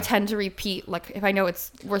 like, sure. I tend to repeat, like if I know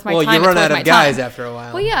it's worth my time. Well, you run out of guys after a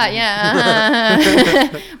while. Well, yeah.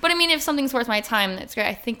 But I mean, if something's worth my time, that's great.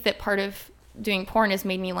 I think that part of doing porn has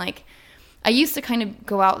made me like, I used to kind of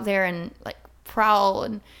go out there and like prowl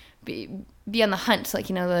and be on the hunt, like,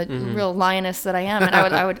 you know, the real lioness that I am, and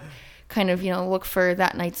I would kind of, you know, look for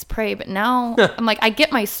that night's prey. But now I'm like, I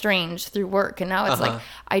get my strange through work, and now it's like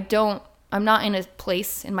I'm not in a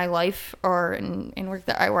place in my life or in work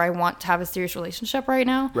where I want to have a serious relationship right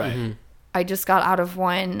now. Right. I just got out of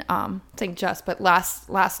one, but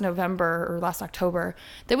last November or last October,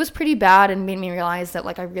 that was pretty bad and made me realize that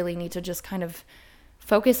like I really need to just kind of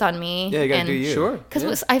focus on me. Yeah, you gotta do you. Sure.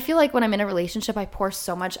 Because I feel like when I'm in a relationship, I pour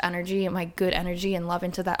so much energy and my good energy and love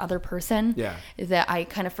into that other person that I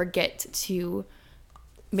kind of forget to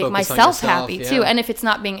make myself happy too. And if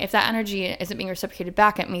that energy isn't being reciprocated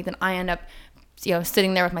back at me, then I end up, you know,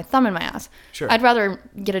 sitting there with my thumb in my ass. Sure. I'd rather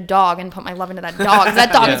get a dog and put my love into that dog, because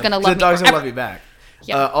that dog is going to love me. The dog's going to love you back.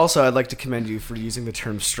 Yeah. Also, I'd like to commend you for using the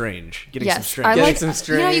term strange. Getting some Yes, strange. I Getting like some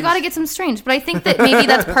strange. you got to get some strange, but I think that maybe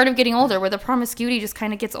that's part of getting older, where the promiscuity just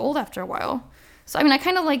kind of gets old after a while. So I mean, I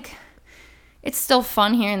kind of like. It's still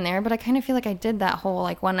fun here and there, but I kind of feel like I did that whole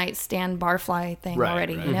like one night stand barfly thing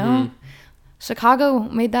already. You know, Chicago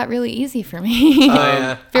made that really easy for me. Oh,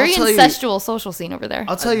 yeah. Very incestual social scene over there.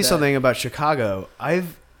 I'll tell you something about Chicago.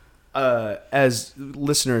 As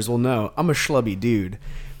listeners will know, I'm a schlubby dude.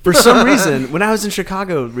 For some reason, when I was in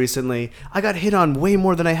Chicago recently, I got hit on way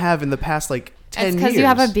more than I have in the past, like, 10 years. It's because you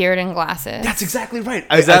have a beard and glasses. That's exactly right.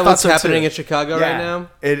 Is that what's so happening too. in Chicago right now?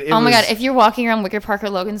 Oh my God, if you're walking around Wicker Park or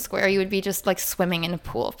Logan Square, you would be just like swimming in a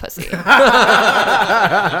pool of pussy.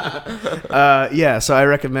 Yeah, so I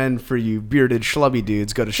recommend for you bearded schlubby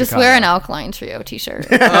dudes, go to Just Chicago. wear an Alkaline Trio t-shirt.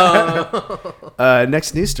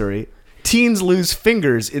 Next news story. Teens lose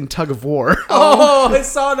fingers in tug of war. Oh, I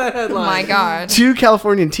saw that headline. Oh my God. 2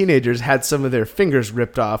 Californian teenagers had some of their fingers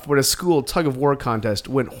ripped off when a school tug of war contest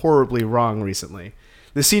went horribly wrong recently.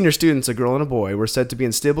 The senior students, a girl and a boy, were said to be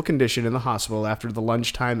in stable condition in the hospital after the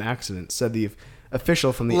lunchtime accident, said the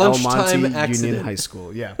official from the El Monte Union High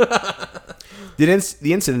School. Yeah. The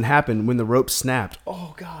incident happened when the rope snapped.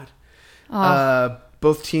 Oh, God.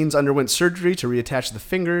 Both teens underwent surgery to reattach the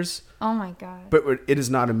fingers. Oh my God. But it is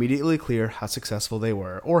not immediately clear how successful they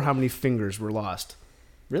were or how many fingers were lost.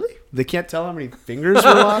 Really? They can't tell how many fingers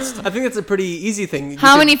were lost? I think that's a pretty easy thing.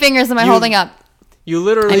 How many fingers am I holding up? You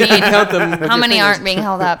literally can count them. How many aren't being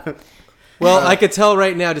held up? Well, I could tell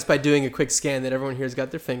right now just by doing a quick scan that everyone here's got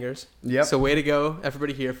their fingers. Yep. So way to go,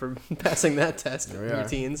 everybody here, for passing that test for your are.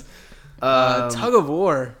 teens. Tug of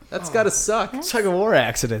war. That's gotta suck. Tug of war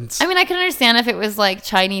accidents. I mean, I can understand if it was like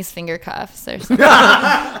Chinese finger cuffs or something.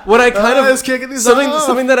 What I kind of was kicking these off.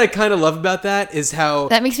 something that I kind of love about that is how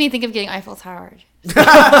That makes me think of getting Eiffel Towered.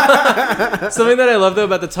 something that I love though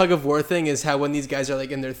about the tug of war thing is how when these guys are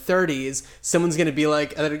like in their 30s, someone's gonna be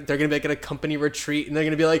like, they're gonna be like at a company retreat and they're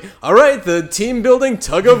gonna be like, all right, the team building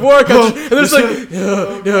tug of war, and they're just like,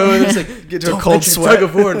 no, and they're just like, Get to a don't cold mention sweat. tug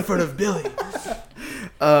of war in front of Billy.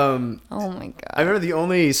 Oh my God. I remember the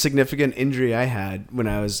only significant injury I had when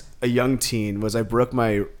I was a young teen was I broke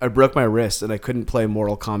my wrist and I couldn't play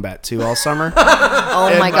Mortal Kombat 2 all summer.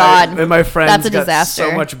 Oh my God. And my friends That's a got disaster.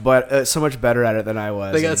 so much better at it than I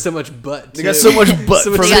was. They got so much butt. They got so much butt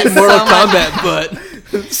so from much it. Mortal So much.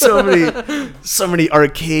 Kombat butt. so many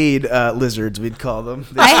arcade lizards, we'd call them.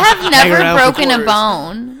 They I have hang around never for broken a quarters.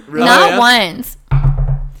 bone. Really? Not Oh, yeah? once.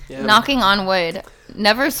 Yeah. Knocking on wood.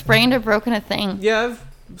 Never sprained or broken a thing. Yeah, I've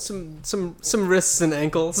some wrists and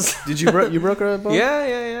ankles. Did you broke a bone?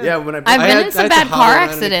 Yeah. Yeah, when I've I been had- in I some had to bad hobble car around in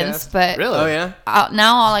a accidents, cast. but Really? Oh yeah.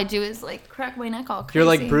 now all I do is like crack my neck all crazy. You're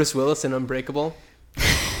like Bruce Willis in Unbreakable.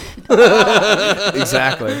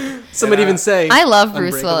 Exactly. Some would even say I love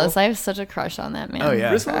Bruce Unbreakable. Willis. I have such a crush on that man. Oh, yeah.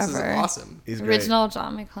 Bruce Willis is Forever. awesome. He's great. Original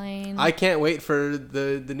John McClane. I can't wait for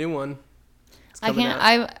the new one. It's I coming can't.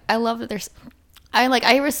 out. I love that there's.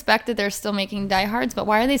 I respect that they're still making Die Hards, but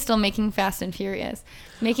why are they still making Fast and Furious?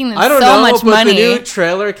 Making them I don't so know, much but money. the new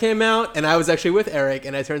trailer came out, and I was actually with Eric,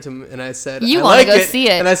 and I turned to him and I said, You I wanna like go it. see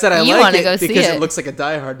it. And I said, I You like wanna it go see because it. it looks like a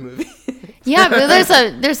Die Hard movie. Yeah, but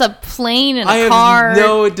there's a plane and I a have car.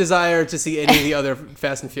 no desire to see any of the other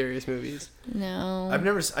Fast and Furious movies. No. I've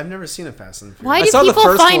never seen a Fast and Furious. Why I do saw the people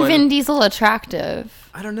first find one. Vin Diesel attractive?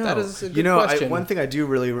 I don't know. That is a good question. One thing I do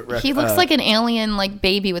really He looks like an alien, like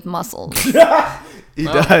baby with muscles. he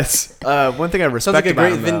does. One thing I respect Sounds like a about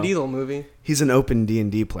great him, Vin though, Diesel movie. he's an open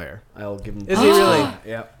D&D player. I'll give him. Is he really?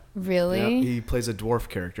 Yeah. Really? Yeah, he plays a dwarf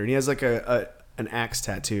character, and he has like an axe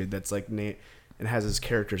tattooed that's like and has his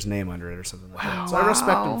character's name under it or something like that. So I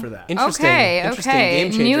respect him for that. Interesting. Okay, Interesting. okay. Game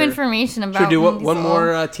changer. New information about Should we do Vin one Diesel.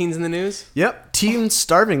 more teens in the news? Yep. Teens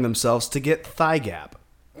starving themselves to get thigh gap.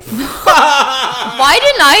 Why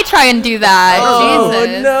didn't I try and do that?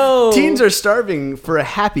 Jesus. no! Teens are starving for a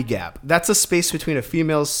happy gap. That's a space between a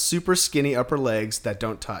female's super skinny upper legs that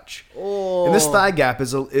don't touch. Oh. And this thigh gap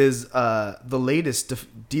is the latest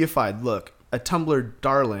deified look, a Tumblr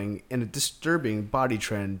darling, and a disturbing body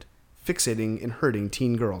trend fixating and hurting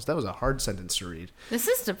teen girls. That was a hard sentence to read. This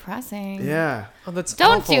is depressing. Yeah. Oh, that's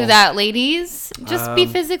Don't awful. do that, ladies. Just be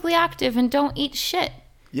physically active and don't eat shit.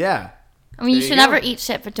 Yeah. I mean, you There should you never go. eat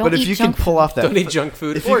shit, but don't But eat if you can junk pull food. off that, Don't eat junk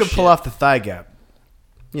food. if you or can pull shit. off the thigh gap,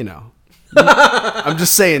 you know. I'm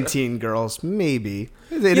just saying, teen girls, maybe.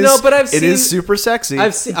 But I've it is seen- super sexy.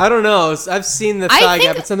 I don't know. I've seen the I thigh think-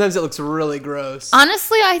 gap, but sometimes it looks really gross.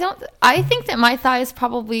 Honestly, I think that my thighs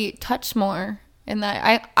probably touch more And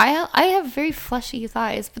that I have very fleshy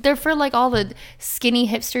thighs, but they're for like all the skinny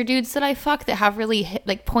hipster dudes that I fuck that have really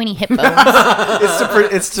like pointy hip bones.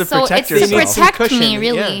 It's to protect yourself. To protect Cushion, me,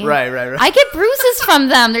 really. yeah. Right. I get bruises from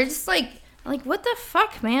them. They're just like what the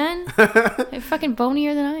fuck, man? They're fucking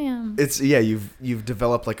bonier than I am. You've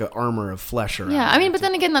developed like an armor of flesh around. Yeah, I mean, but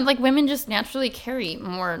then again, like women just naturally carry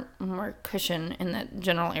more cushion in that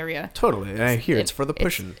general area. Totally. I hear it's for the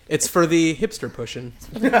pushing. It's for the hipster pushing.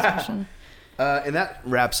 And that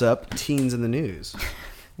wraps up Teens in the News.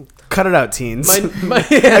 Cut it out, teens.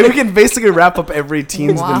 We can basically wrap up every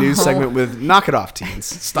Teens in the News segment with knock it off, teens.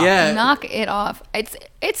 Stop. Yeah. Knock it off.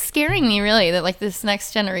 It's scaring me, really, that like this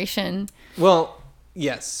next generation. Well,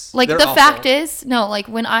 yes. Like the awful. fact is, no, like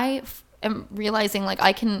when I am realizing like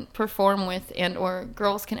I can perform with and or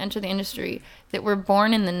girls can enter the industry that were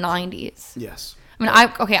born in the 90s. Yes. I mean,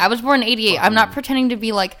 I was born in 88. I'm not pretending to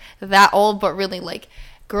be like that old, but really like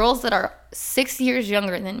girls that are 6 years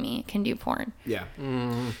younger than me can do porn. Yeah.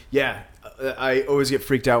 Yeah. I always get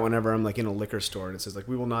freaked out whenever I'm like in a liquor store and it says like,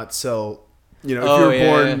 we will not sell, if you were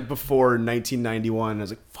born before 1991. I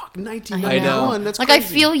was like, fuck, 1991. That's like crazy. I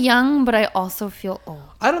feel young, but I also feel old.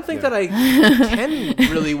 I don't think that I can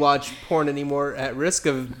really watch porn anymore at risk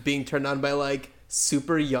of being turned on by like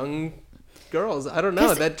super young girls. I don't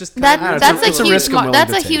know. That just that's a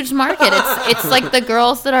take. huge market. It's like the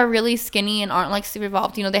girls that are really skinny and aren't like super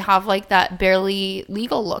evolved. They have like that barely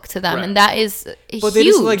legal look to them, and that is huge.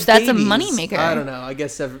 Like that's babies. a moneymaker. I don't know. I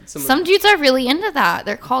guess some dudes are really into that.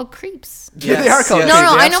 They're called creeps. Yeah, they are called.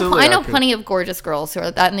 No, creeps. I know plenty of gorgeous girls who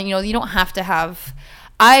are that, and you don't have to have.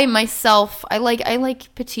 I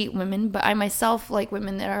like petite women, but I myself like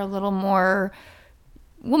women that are a little more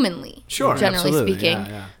womanly. Sure, generally absolutely. speaking.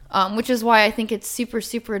 Yeah. Which is why I think it's super,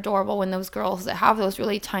 super adorable when those girls that have those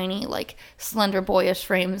really tiny, like slender, boyish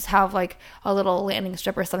frames have like a little landing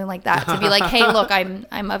strip or something like that to be like, hey, look,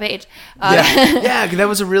 I'm of age. Yeah, that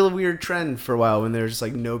was a real weird trend for a while when there's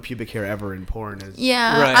like no pubic hair ever in porn.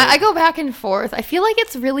 Yeah, right. I go back and forth. I feel like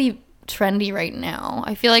it's really trendy right now.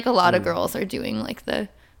 I feel like a lot of girls are doing like the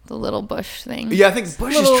little bush thing. Yeah, I think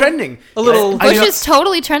bush is trending. Bush is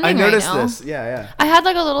totally trending right now. I noticed this. Yeah. I had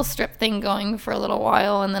like a little strip thing going for a little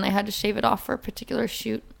while, and then I had to shave it off for a particular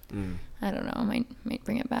shoot. I don't know. Might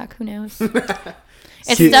bring it back. Who knows?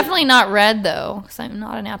 It's definitely not red though, because I'm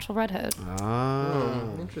not a natural redhead.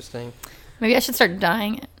 Oh, interesting. Maybe I should start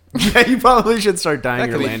dyeing it. Yeah, you probably should start dyeing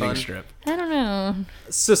your landing fun. strip. I don't know.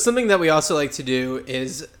 So something that we also like to do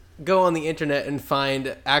is go on the internet and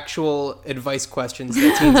find actual advice questions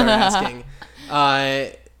that teens are asking.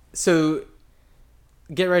 So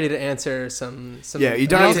get ready to answer some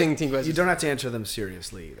amazing teen questions. You don't have to answer them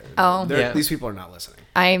seriously either. Oh. These people are not listening.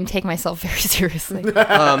 I take myself very seriously.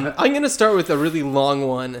 I'm going to start with a really long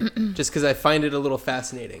one just because I find it a little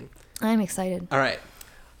fascinating. I'm excited. All right.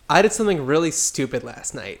 I did something really stupid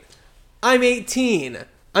last night. I'm 18.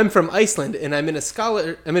 I'm from Iceland and I'm in a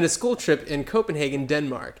school trip in Copenhagen,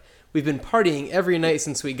 Denmark. We've been partying every night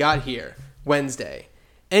since we got here, Wednesday.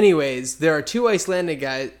 Anyways, there are 2 Icelandic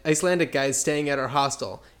guys staying at our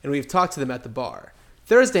hostel, and we've talked to them at the bar.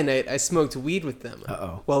 Thursday night, I smoked weed with them.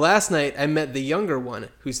 Uh-oh. Well, last night, I met the younger one,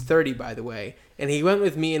 who's 30, by the way, and he went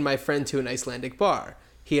with me and my friend to an Icelandic bar.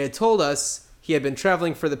 He had told us he had been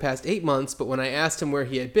traveling for the past 8 months, but when I asked him where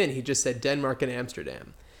he had been, he just said Denmark and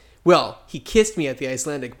Amsterdam. Well, he kissed me at the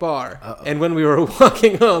Icelandic bar, and when we were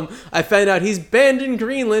walking home, I found out he's banned in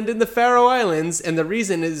Greenland and the Faroe Islands, and the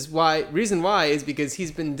reason why is because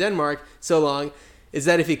he's been in Denmark so long, is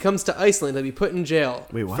that if he comes to Iceland, he'll be put in jail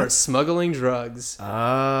for smuggling drugs.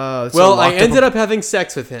 Well, I ended up having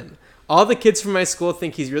sex with him. All the kids from my school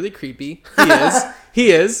think he's really creepy.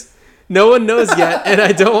 He is. No one knows yet, and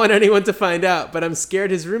I don't want anyone to find out, but I'm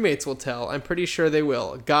scared his roommates will tell. I'm pretty sure they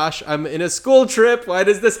will. Gosh, I'm in a school trip. Why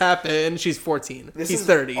does this happen? She's 14. He's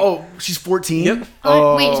 30. Oh, she's 14? Yep.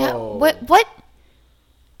 Wait, what?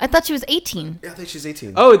 I thought she was 18. Yeah, I think she's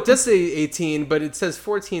 18. Oh, it does say 18, but it says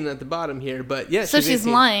 14 at the bottom here. But yeah, so she's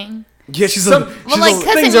 18. lying. Yeah, she's things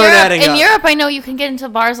aren't adding up. In Europe, I know you can get into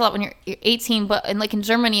bars a lot when you're 18, but in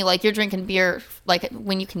Germany, like you're drinking beer like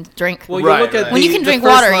when you can drink. Well, you look at when you can drink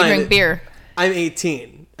water, you drink beer. I'm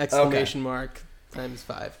 18! Exclamation mark times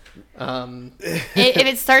 5. If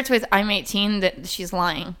it starts with I'm 18, that she's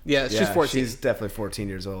lying. Yeah, she's 14. She's definitely 14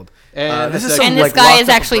 years old. And this guy is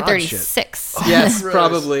actually 36. Yes,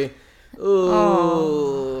 probably.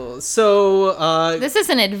 Ooh. So this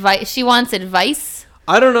isn't advice. She wants advice.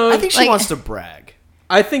 I don't know. I think she wants to brag.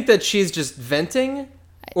 I think that she's just venting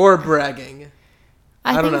or bragging.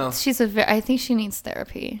 I don't know. I think she needs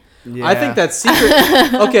therapy. Yeah. I think that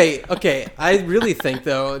secret. Okay. I really think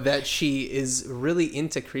though that she is really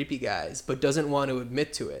into creepy guys, but doesn't want to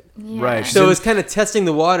admit to it. Yeah. Right. So it's kind of testing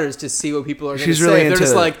the waters to see what people are going to She's say. really If they're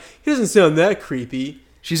just into- like, he doesn't sound that creepy.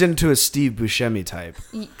 She's into a Steve Buscemi type,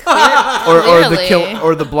 Clearly.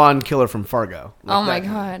 or the blonde killer from Fargo. Like Oh my that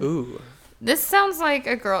kind. god. Ooh. This sounds like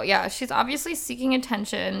a girl. Yeah, she's obviously seeking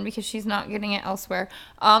attention because she's not getting it elsewhere.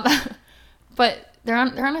 But they're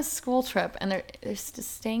on a school trip and they're just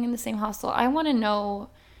staying in the same hostel. I want to know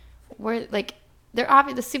where, like,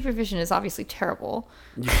 the supervision is obviously terrible.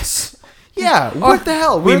 Yes. Yeah. What the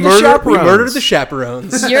hell? We We're the murdered chaperones. the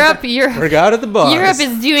chaperones. Europe Forgot at the boss. Europe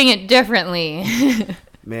is doing it differently.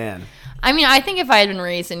 Man. I mean, I think if I had been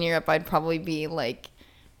raised in Europe, I'd probably be like,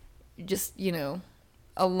 just,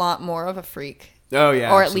 a lot more of a freak. Oh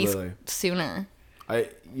yeah. Or absolutely. at least sooner.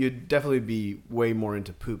 You'd definitely be way more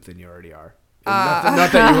into poop than you already are.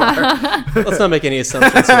 Not that you are. Let's not make any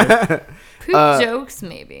assumptions here. Poop jokes,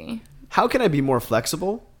 maybe. How can I be more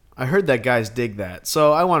flexible? I heard that guys dig that,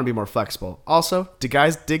 so I want to be more flexible. Also, do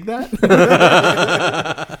guys dig that?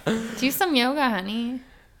 Do some yoga, honey.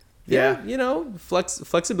 Yeah.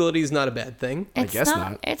 Flexibility is not a bad thing. It's guess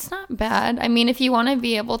not. It's not bad. I mean, if you want to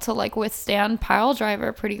be able to like withstand pile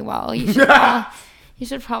driver pretty well, you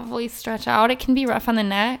should probably stretch out. It can be rough on the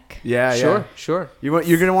neck. Yeah. Sure.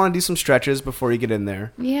 You're gonna want to do some stretches before you get in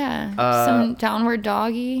there. Yeah. Some downward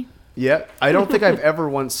doggy. Yeah. I don't think I've ever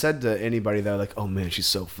once said to anybody that like, oh man, she's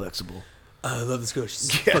so flexible. I love this girl.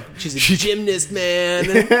 She's a gymnast, man.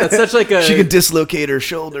 That's such like a. She can dislocate her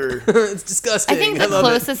shoulder. It's disgusting. I think the love it.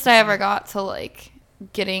 closest I ever got to like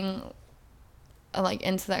getting like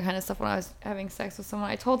into that kind of stuff when I was having sex with someone,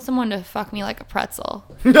 I told someone to fuck me like a pretzel.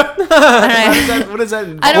 What does that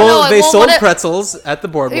involve? I don't know. They Well, sold what pretzels at the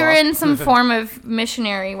boardwalk. we were in some form of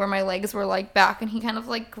missionary where my legs were like back, and he kind of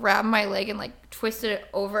like grabbed my leg and like twisted it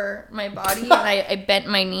over my body, and I bent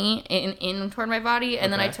my knee in toward my body,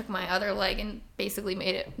 and then I took my other leg and basically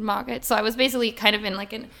made it mock it. So I was basically kind of in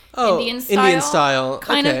like an Indian style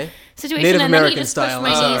kind of situation, Native and American then he just style.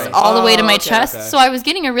 pushed my knees Sorry. all the way to my okay, chest. okay. So I was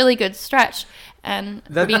getting a really good stretch and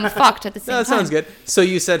being fucked at the same No, time. that sounds good. So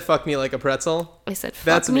you said "fuck me like a pretzel." I said, "Fuck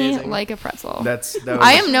That's me amazing. like a pretzel." I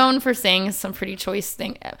I am known for saying some pretty choice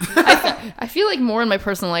things. I feel like more in my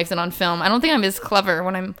personal life than on film. I don't think I'm as clever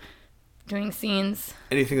when I'm doing scenes.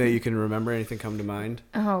 Anything that you can remember? Anything come to mind?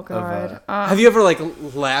 Oh god. Have you ever like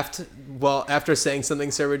laughed after saying something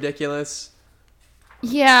so ridiculous?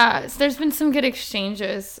 Yeah, there's been some good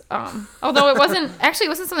exchanges. Although it wasn't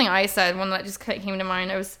something I said. One that just came to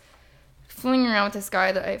mind. I was fooling around with this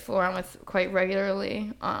guy that I fool around with quite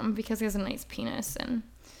regularly. Because he has a nice penis and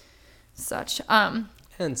such.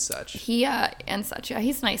 And such. Yeah,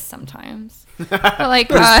 he's nice sometimes. But like,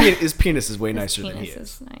 But his penis is way his nicer than he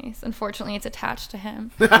penis is. nice. Unfortunately, it's attached to him.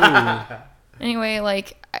 Anyway,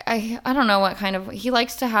 like I don't know what kind of he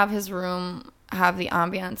likes to have his room have the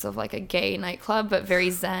ambience of like a gay nightclub, but very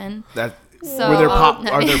zen. That So, were there no.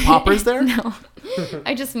 are there poppers there? No,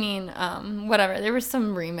 I just mean whatever. There was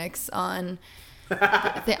some remix on.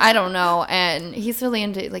 I don't know, and he's really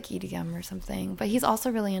into like EDM or something, but he's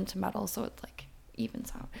also really into metal, so it's like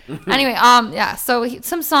evens out. Anyway, yeah. So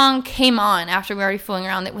some song came on after we were already fooling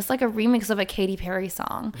around. That was like a remix of a Katy Perry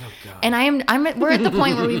song, and we're at the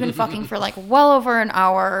point where we've been fucking for like well over an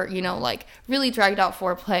hour. Like really dragged out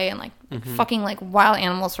foreplay and like fucking like wild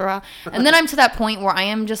animals for a while, and then I'm to that point where I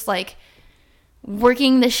am just like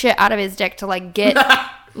working the shit out of his dick to like get.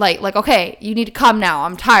 Like, okay, you need to come now.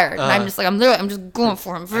 I'm tired. And I'm just like, I'm just going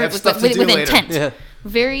for him with intent. Yeah.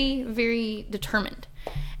 Very, very determined.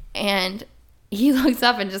 And he looks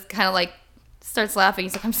up and just kind of like starts laughing.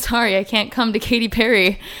 He's like, I'm sorry, I can't come to Katy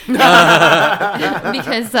Perry.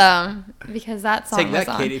 because that song Take was that,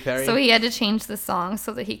 on. Katy Perry. So he had to change the song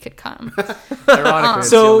so that he could come. Ironically, it's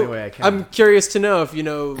the only way I So can. I'm curious to know if you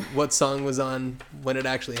know what song was on when it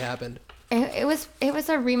actually happened. It was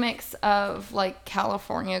a remix of like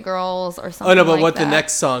California Girls or something. Oh no, but like what that. the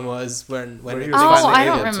next song was when he it was was Oh, finally I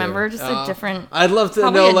able don't to. remember. Just a different. I'd love to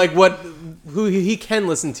Probably know a- like who he can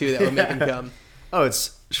listen to that would make him come. Oh,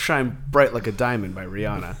 it's "Shine Bright Like a Diamond" by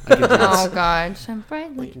Rihanna. I can do Oh this. God, shine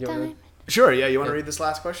bright like a you wanna- diamond. Sure. Yeah. You want to read this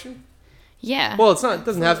last question? Yeah. Well, it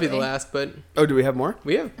doesn't have to be the Absolutely. last, but Oh, do we have more?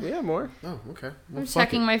 we have more. Oh, okay. I'm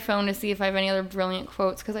checking my phone to see if I have any other brilliant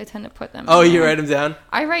quotes because I tend to put them. Oh, in you there. write them down?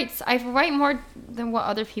 I write more than what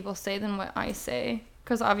other people say than what I say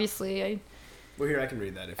because obviously Well, here I can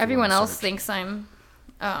read that. If everyone you wanna else search. thinks I'm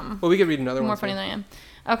Well, we could read another more one. funny too. than I am.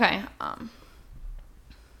 Okay.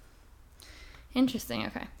 Interesting.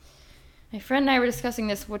 Okay. My friend and I were discussing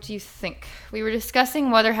this. What do you think? We were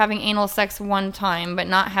discussing whether having anal sex one time but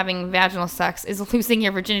not having vaginal sex is losing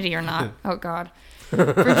your virginity or not. Oh, God.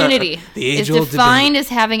 Virginity is defined as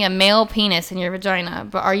having a male penis in your vagina,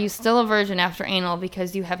 but are you still a virgin after anal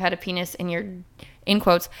because you have had a penis in your, in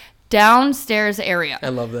quotes, downstairs area? I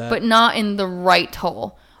love that. But not in the right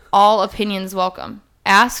hole. All opinions welcome.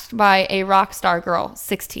 Asked by a rock star girl,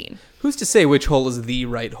 16. Who's to say which hole is the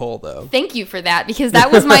right hole, though? Thank you for that, because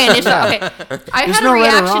that was my initial. Okay, I had a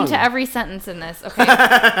reaction to every sentence in this. Okay.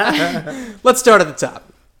 Let's start at the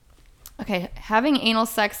top. Okay, having anal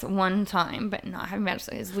sex one time, but not having vaginal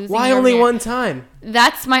sex is losing. Why only one time?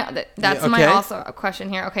 That's my also a question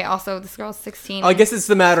here. Okay, also this girl's 16. Oh, I guess it's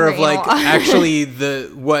the matter of like anal. actually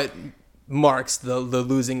what marks the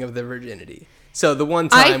losing of the virginity. So the one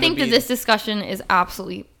time I think that this discussion is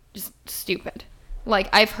absolutely just stupid. Like,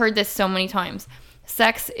 I've heard this so many times.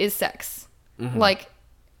 Sex is sex. Mm-hmm. Like,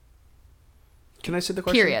 can I say the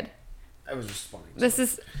question? Period. I was responding. This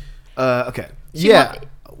is okay. Yeah,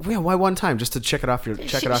 why one time? Just to check it off your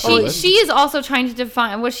list? She is also trying to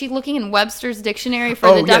define. Was she looking in Webster's dictionary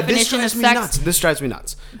for the definition of sex? This drives me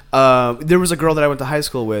nuts. There was a girl that I went to high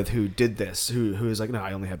school with who did this. Who was like, no,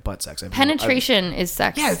 I only have butt sex. Penetration is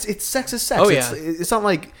sex. Yeah, it's sex is sex. Oh yeah. It's not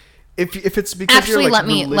like if it's because actually you're like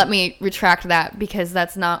let me retract that, because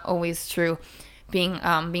that's not always true. Being a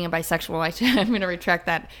bisexual, I'm going to retract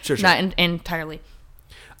that. Sure. Not entirely.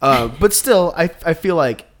 But still, I feel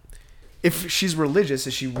like, if she's religious,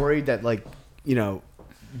 is she worried that, like, you know,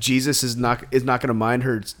 Jesus is not going to mind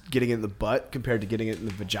her getting it in the butt compared to getting it in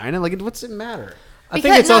the vagina? Like, what's it matter? I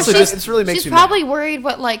think it's also just it really makes she's me probably mad. worried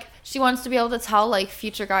what, like, she wants to be able to tell, like,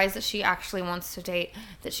 future guys that she actually wants to date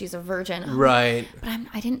that she's a virgin. Right. But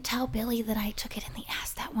I didn't tell Billy that I took it in the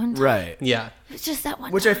ass that one time. Right. Yeah. It's just that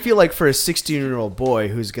one Which time. I feel like for a 16-year-old boy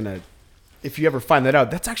who's going to, if you ever find that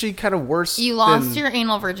out, that's actually kind of worse. You lost your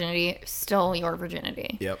anal virginity, still your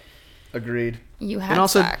virginity. Yep. Agreed. You had And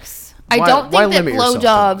also, sex. I don't think that limit yourself to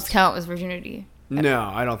blowjobs this? count as virginity. No,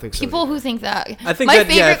 I don't think so. People who think that. I think my that,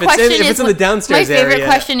 favorite yeah, if it's in the downstairs area. My favorite area.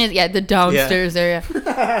 question is, the downstairs area.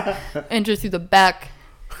 Enter through the back.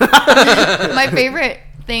 My favorite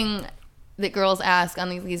thing that girls ask on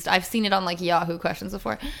these, I've seen it on like Yahoo questions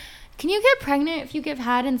before. Can you get pregnant if you give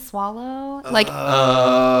head and swallow? Like,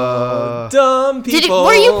 dumb people.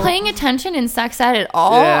 Were you paying attention in sex ed at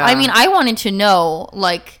all? Yeah. I mean, I wanted to know,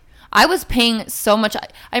 like, I was paying so much.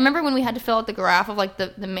 I remember when we had to fill out the graph of like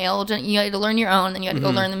the male, you had to learn your own, then you had to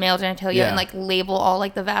go learn the male genitalia and like label all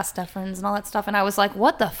like the vas deferens and all that stuff. And I was like,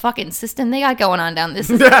 what the fucking system they got going on down this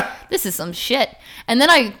is some shit. And then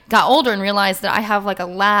I got older and realized that I have like a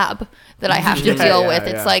lab that I have to deal with.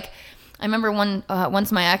 It's like, I remember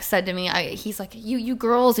once my ex said to me, he's like, you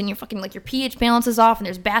girls and your fucking, like, your pH balance is off and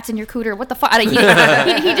there's bats in your cooter. What the fuck? He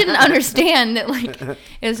didn't understand that, like, it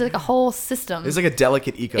was like a whole system. It's like a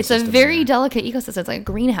delicate ecosystem. It's a very delicate ecosystem. It's like a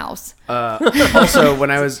greenhouse. Also,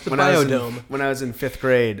 when I was in 5th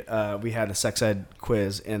grade, we had a sex ed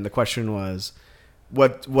quiz, and the question was,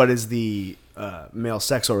 what is the male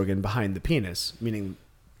sex organ behind the penis, meaning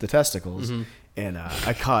the testicles? Mm-hmm. And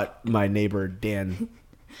I caught my neighbor Dan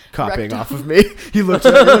copying off of me. He looked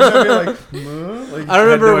at me like, I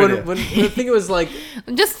remember when I think it was like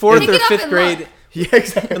just 4th or 5th grade. Yeah,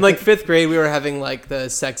 exactly. In like 5th grade, we were having like the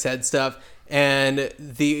sex ed stuff, and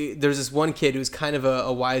there's this one kid who was kind of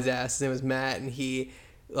a wise ass. His name was Matt, and he,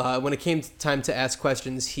 when it came time to ask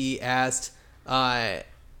questions, he asked,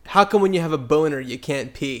 how come when you have a boner you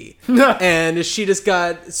can't pee? And she just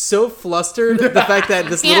got so flustered the fact that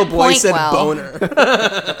this little boy said boner.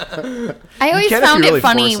 I always found it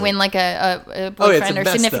funny when like a boyfriend or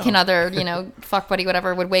best, significant other, you know, fuck buddy,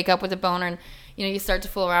 whatever, would wake up with a boner and, you know, you start to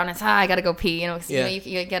fool around and it's, I gotta go pee, you know,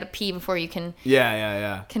 you gotta pee before you can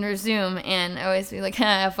can resume, and I always be like,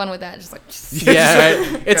 have fun with that, just like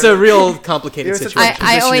right. It's a real complicated situation.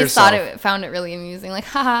 I always found it really amusing, like,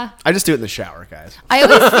 haha. I just do it in the shower, guys. I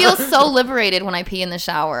always feel so liberated when I pee in the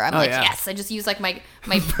shower. I'm yes, I just use like my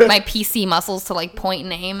PC muscles to like point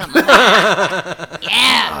and aim. I'm like,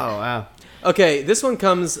 yeah. Oh wow. Okay, this one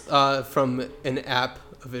comes from an app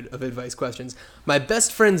of advice questions. My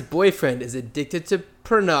best friend's boyfriend is addicted to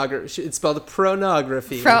pornography. It's spelled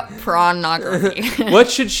pornography. Pornography.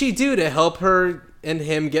 What should she do to help her and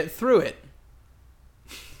him get through it?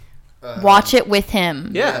 Watch it with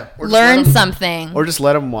him. Yeah. Learn something. Or just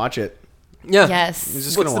let him watch it. Yeah. Yes. He's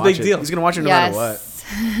just What's gonna the watch big it. deal? He's gonna watch it no matter what.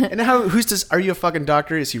 And are you a fucking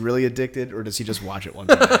doctor? Is he really addicted, or does he just watch it one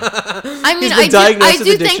time? I mean, He's been diagnosed I with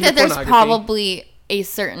do addiction think that to there's pornography. probably a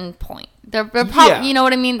certain point They're probably, Yeah. you know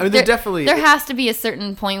what I mean? I mean, they're definitely- there has to be a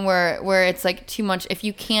certain point where it's like too much. If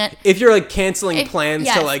you can't, If you're like canceling plans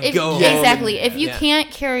to like go home. exactly. If you Yeah. can't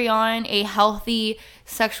carry on a healthy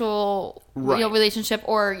sexual relationship,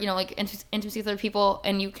 or like intimacy with other people,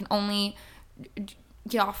 and you can only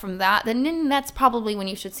get off from that, then that's probably when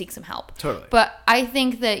you should seek some help. Totally. But I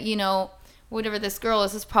think that whatever this girl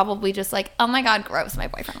is probably just like, oh my god, gross, my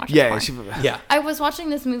boyfriend watches porn. Yeah. I was watching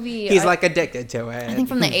this movie. He's like addicted to it. I think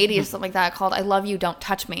from the 80s, something like that, called I Love You, Don't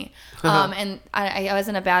Touch Me. And I was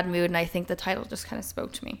in a bad mood, and I think the title just kind of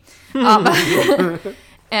spoke to me.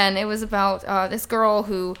 And it was about this girl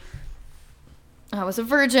who was a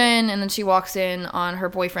virgin, and then she walks in on her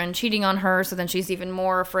boyfriend cheating on her, so then she's even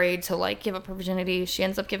more afraid to like give up her virginity. She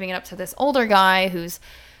ends up giving it up to this older guy who's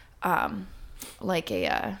like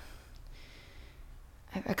a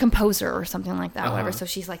composer or something like that, whatever. So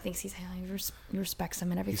she's like, thinks he respects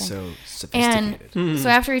him and everything. He's so sophisticated. And so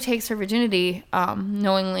after he takes her virginity,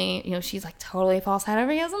 knowingly, she's like totally falls out of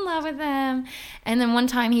her, he is in love with him. And then one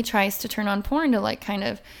time he tries to turn on porn to like kind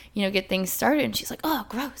of, get things started. And she's like, oh,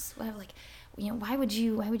 gross. Whatever. Like, why would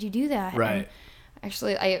you do that? Right. And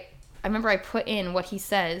actually, I remember I put in what he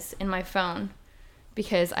says in my phone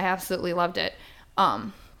because I absolutely loved it.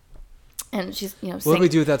 And she's, what do we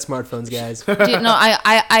do without smartphones, guys? Dude, no,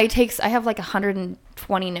 I have like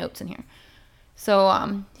 120 notes in here.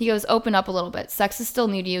 So he goes, open up a little bit. Sex is still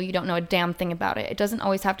new to you. You don't know a damn thing about it. It doesn't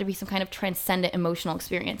always have to be some kind of transcendent emotional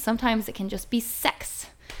experience. Sometimes it can just be sex.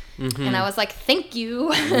 Mm-hmm. And I was like, thank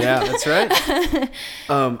you. Yeah, that's right.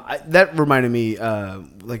 That reminded me,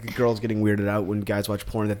 like girls getting weirded out when guys watch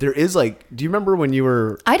porn. That there is like, do you remember when you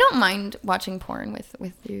were? I don't mind watching porn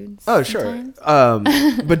with dudes. Oh, sure.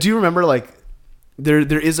 But do you remember like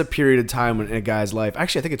there is a period of time in a guy's life.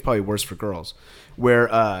 Actually, I think it's probably worse for girls, where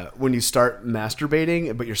when you start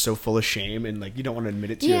masturbating, but you're so full of shame and like you don't want to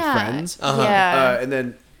admit it to your friends. Yeah. And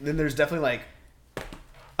then there's definitely like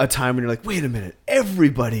a time when you're like, wait a minute,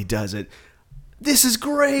 everybody does it. This is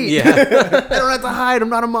great. Yeah. I don't have to hide. I'm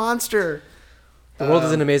not a monster. The world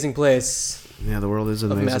is an amazing place. Yeah, the world is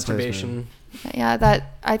an amazing masturbation. place. Yeah,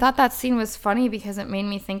 I thought that scene was funny because it made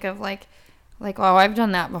me think of like, oh, I've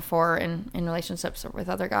done that before in relationships with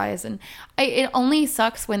other guys, and it only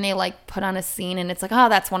sucks when they like put on a scene and it's like, oh,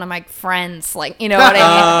 that's one of my friends, like, you know what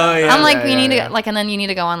I mean? I'm like, we need to like, and then you need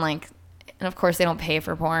to go on like, and of course they don't pay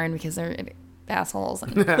for porn because they're assholes.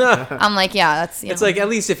 And I'm like, yeah, that's. It's like at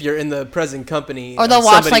least if you're in the present company, or they'll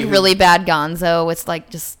watch like really bad Gonzo. It's like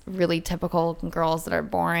just really typical girls that are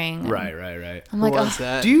boring. Right. I'm like,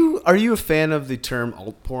 that? Are you a fan of the term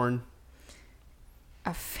alt porn?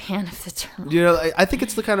 A fan of the term. I think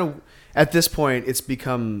it's the kind of, at this point, it's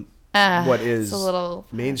become what is a little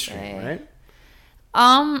mainstream, right?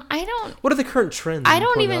 I don't. What are the current trends? I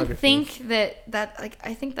don't even think that like.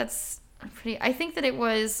 I think that's pretty. I think that it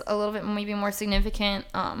was a little bit maybe more significant.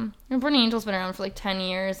 Burning Angel's been around for like 10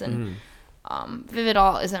 years, and Vivid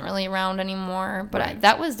Alt isn't really around anymore. But Right.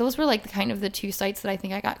 those were like the two sites that I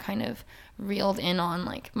think I got kind of reeled in on.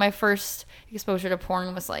 Like my first exposure to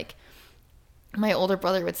porn was like, my older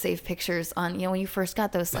brother would save pictures on, when you first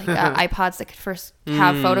got those like iPods that could first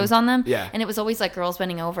have photos on them. Yeah. And it was always like girls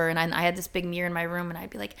bending over, and I had this big mirror in my room, and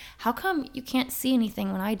I'd be like, how come you can't see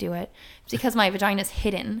anything when I do it? It's because my vagina's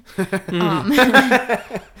hidden. I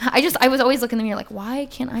was always looking in the mirror like, why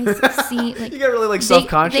can't I see? Like, You get really like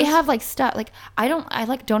self-conscious. They have like stuff. Like I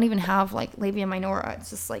don't even have like labia minora.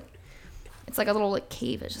 It's just like, it's like a little like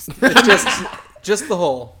cave. It's just the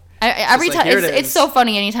hole. Every like, time here it it's is. so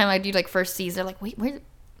funny. Anytime I do like first sees, they're like, wait, where?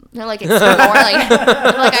 They're like, explore. Like, they're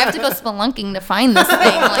like, I have to go spelunking to find this thing.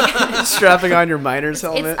 Like, strapping on your miner's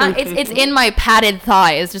helmet. it's in my padded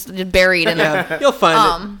thigh. It's just buried in there. Yeah, you'll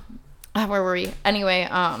find it. Where were we? Anyway,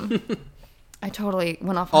 I totally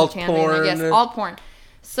went off on Alt a tangent. porn. I guess alt porn.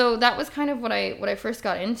 So that was kind of what I first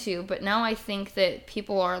got into. But now I think that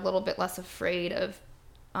people are a little bit less afraid of,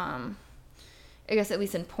 I guess at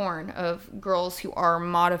least in porn, of girls who are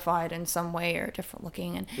modified in some way or different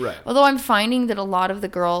looking. And Right. although I'm finding that a lot of the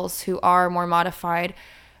girls who are more modified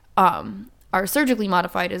are surgically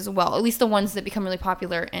modified as well, at least the ones that become really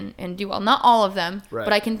popular and do well. Not all of them, Right.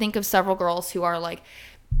 but I can think of several girls who are like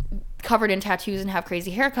covered in tattoos and have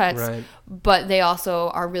crazy haircuts, Right. but they also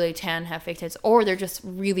are really tan, have fake tits, or they're just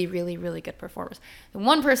really, really, really good performers. The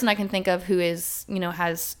one person I can think of who is,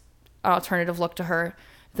 has an alternative look to her,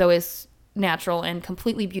 though, is natural and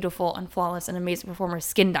completely beautiful and flawless and amazing performer,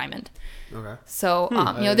 Skin Diamond. Okay. So,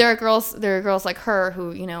 there are girls like her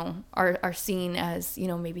who, are seen as,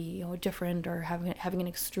 maybe, different or having an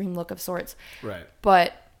extreme look of sorts. Right.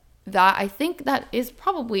 But I think that is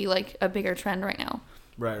probably like a bigger trend right now.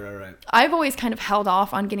 Right. I've always kind of held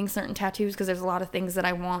off on getting certain tattoos because there's a lot of things that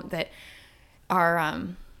I want that are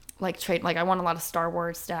like I want a lot of Star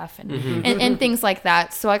Wars stuff and things like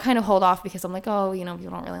that. So I kind of hold off because I'm like, oh, you know, you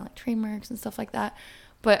don't really like trademarks and stuff like that.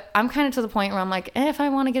 But I'm kind of to the point where I'm like, if I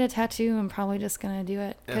want to get a tattoo, I'm probably just gonna do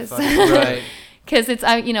it because it's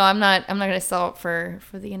I'm not gonna sell it for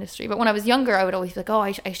the industry. But when I was younger, I would always be like, oh,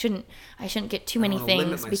 I shouldn't get too many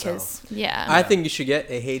things because I think you should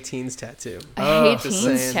get a Hey Teens tattoo. A Hey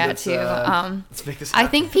Teens tattoo. Let's make this happen. I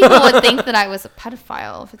think people would think that I was a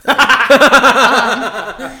pedophile. If it's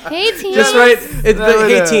Hey Teens. Just right. It's the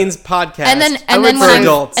Hey Teens podcast. And then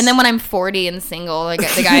adults. And then when I'm 40 and single, like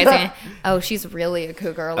the guy's saying, "Oh, she's really a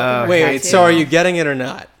cougar." Wait. So are you getting it or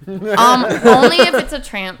not? Only if it's a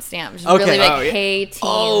tramp stamp. Just really like Hey Teens.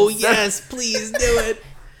 Oh yes, please do it.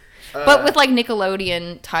 But with like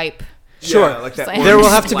Nickelodeon type. Sure. Yeah, like that. There will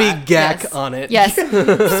have to be Splat. gack on it. Yes.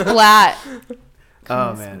 Splat.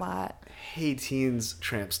 Oh man. Splat. Hey Teens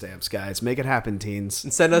tramp stamps, guys. Make it happen, teens.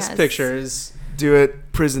 And send us Yes. pictures. Do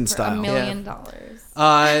it prison For style. $1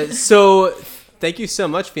 million. So thank you so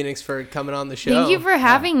much, Phoenix, for coming on the show. Thank you for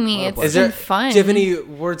having me. It's been fun. Do you have any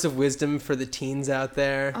words of wisdom for the teens out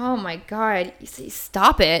there? Oh my God. You see,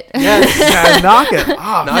 stop it. Yes. Yeah, knock it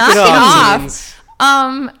off. Knock it off, teens.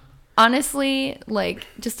 Honestly, like,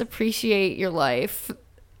 just appreciate your life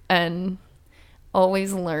and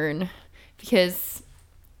always learn because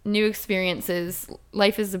new experiences,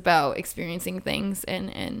 life is about experiencing things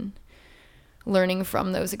and learning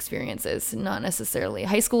from those experiences, not necessarily.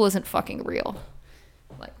 High school isn't fucking real.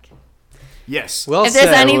 Like, Yes. Well if there's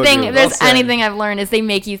said. anything I've learned is they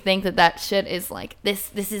make you think that shit is like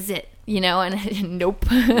this is it, you know, and nope.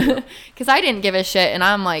 Because I didn't give a shit and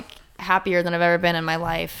I'm like happier than I've ever been in my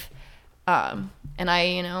life. And I,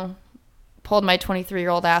 you know, pulled my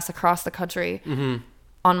 23-year-old ass across the country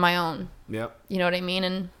on my own. Yep. You know what I mean?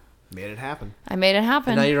 And made it happen. I made it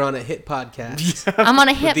happen. And now you're on a hit podcast. I'm on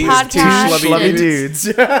a hit these podcast. two Schlubby dudes.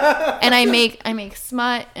 And I make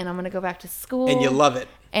smut and I'm going to go back to school. And you love it.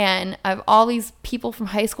 And I have all these people from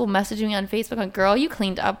high school messaging me on Facebook on, girl, you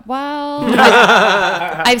cleaned up well.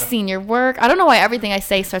 I've seen your work. I don't know why everything I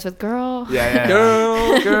say starts with girl. Yeah.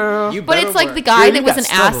 Girl. You But better it's like work. the guy Girl, that you was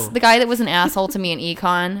got the guy that was an asshole to me in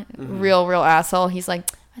econ, real asshole. He's like,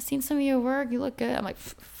 I've seen some of your work. You look good. I'm like,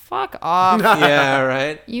 fuck off. Yeah,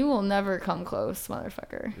 right. You will never come close,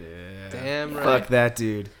 motherfucker. Yeah. Damn right. Fuck that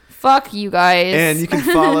dude. Fuck you guys. And you can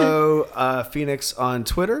follow Phoenix on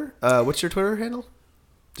Twitter. What's your Twitter handle?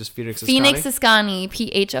 Just Phoenix Askani? Phoenix Askani,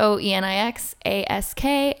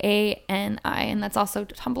 PhoenixAskani, and that's also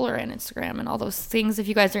Tumblr and Instagram and all those things if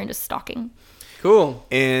you guys are into stalking. Cool.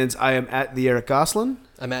 And I am at the Eric Goslin.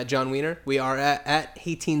 I'm at John Wiener. We are at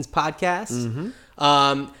Hey Teens Podcast.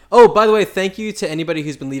 Oh, by the way, thank you to anybody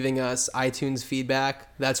who's been leaving us iTunes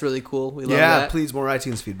feedback. That's really cool. We love that. Yeah, please, more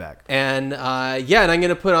iTunes feedback. And and I'm going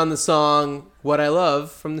to put on the song What I Love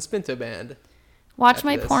from the Spinto Band. Watch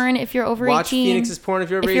my porn if you're over 18. Watch Phoenix's porn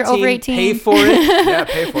if you're over 18. If you're over 18. Pay for it. Yeah,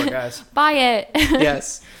 pay for it, guys. Buy it.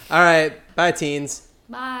 Yes. All right. Bye, teens.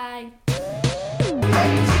 Bye.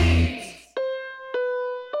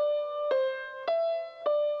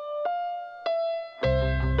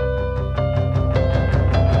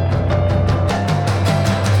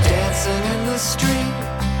 Dancing in the street,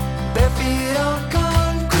 bare feet on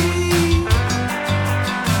concrete.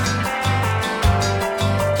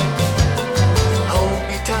 Hold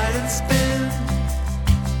me tight and spin.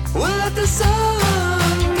 We'll let the sun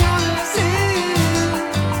rise in.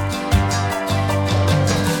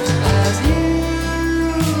 As you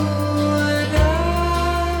and I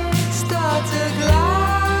start to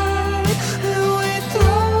glide, and we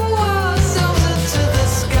throw ourselves into the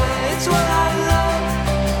sky. It's what I love.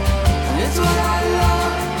 It's what I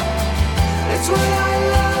love. It's what